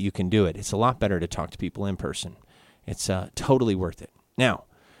only way you can do it. It's a lot better to talk to people in person. It's totally worth it. Now,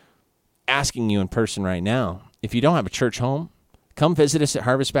 asking you in person right now, if you don't have a church home, come visit us at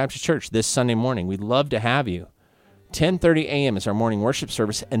Harvest Baptist Church this Sunday morning. We'd love to have you. 10:30 a.m. is our morning worship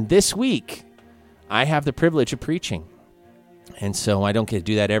service, and this week, I have the privilege of preaching. And so I don't get to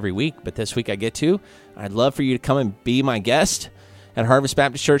do that every week, but this week I get to. I'd love for you to come and be my guest at Harvest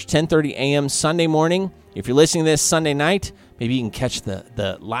Baptist Church, 10:30 a.m. Sunday morning. If you're listening to this Sunday night, maybe you can catch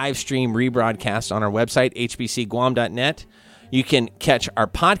the live stream rebroadcast on our website, hbcguam.net. You can catch our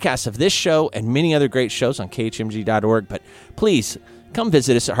podcast of this show and many other great shows on khmg.org. But please, come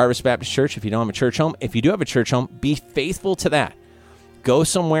visit us at Harvest Baptist Church if you don't have a church home. If you do have a church home, be faithful to that. Go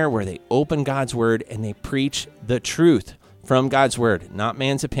somewhere where they open God's Word and they preach the truth from God's Word, not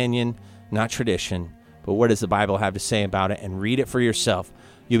man's opinion, not tradition, but what does the Bible have to say about it, and read it for yourself.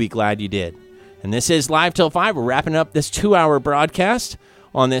 You'll be glad you did. And this is Live Till 5. We're wrapping up this 2-hour broadcast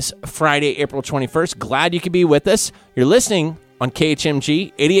on this Friday, April 21st. Glad you could be with us. You're listening on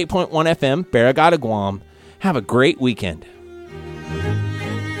KHMG 88.1 FM, Barrigada, Guam. Have a great weekend.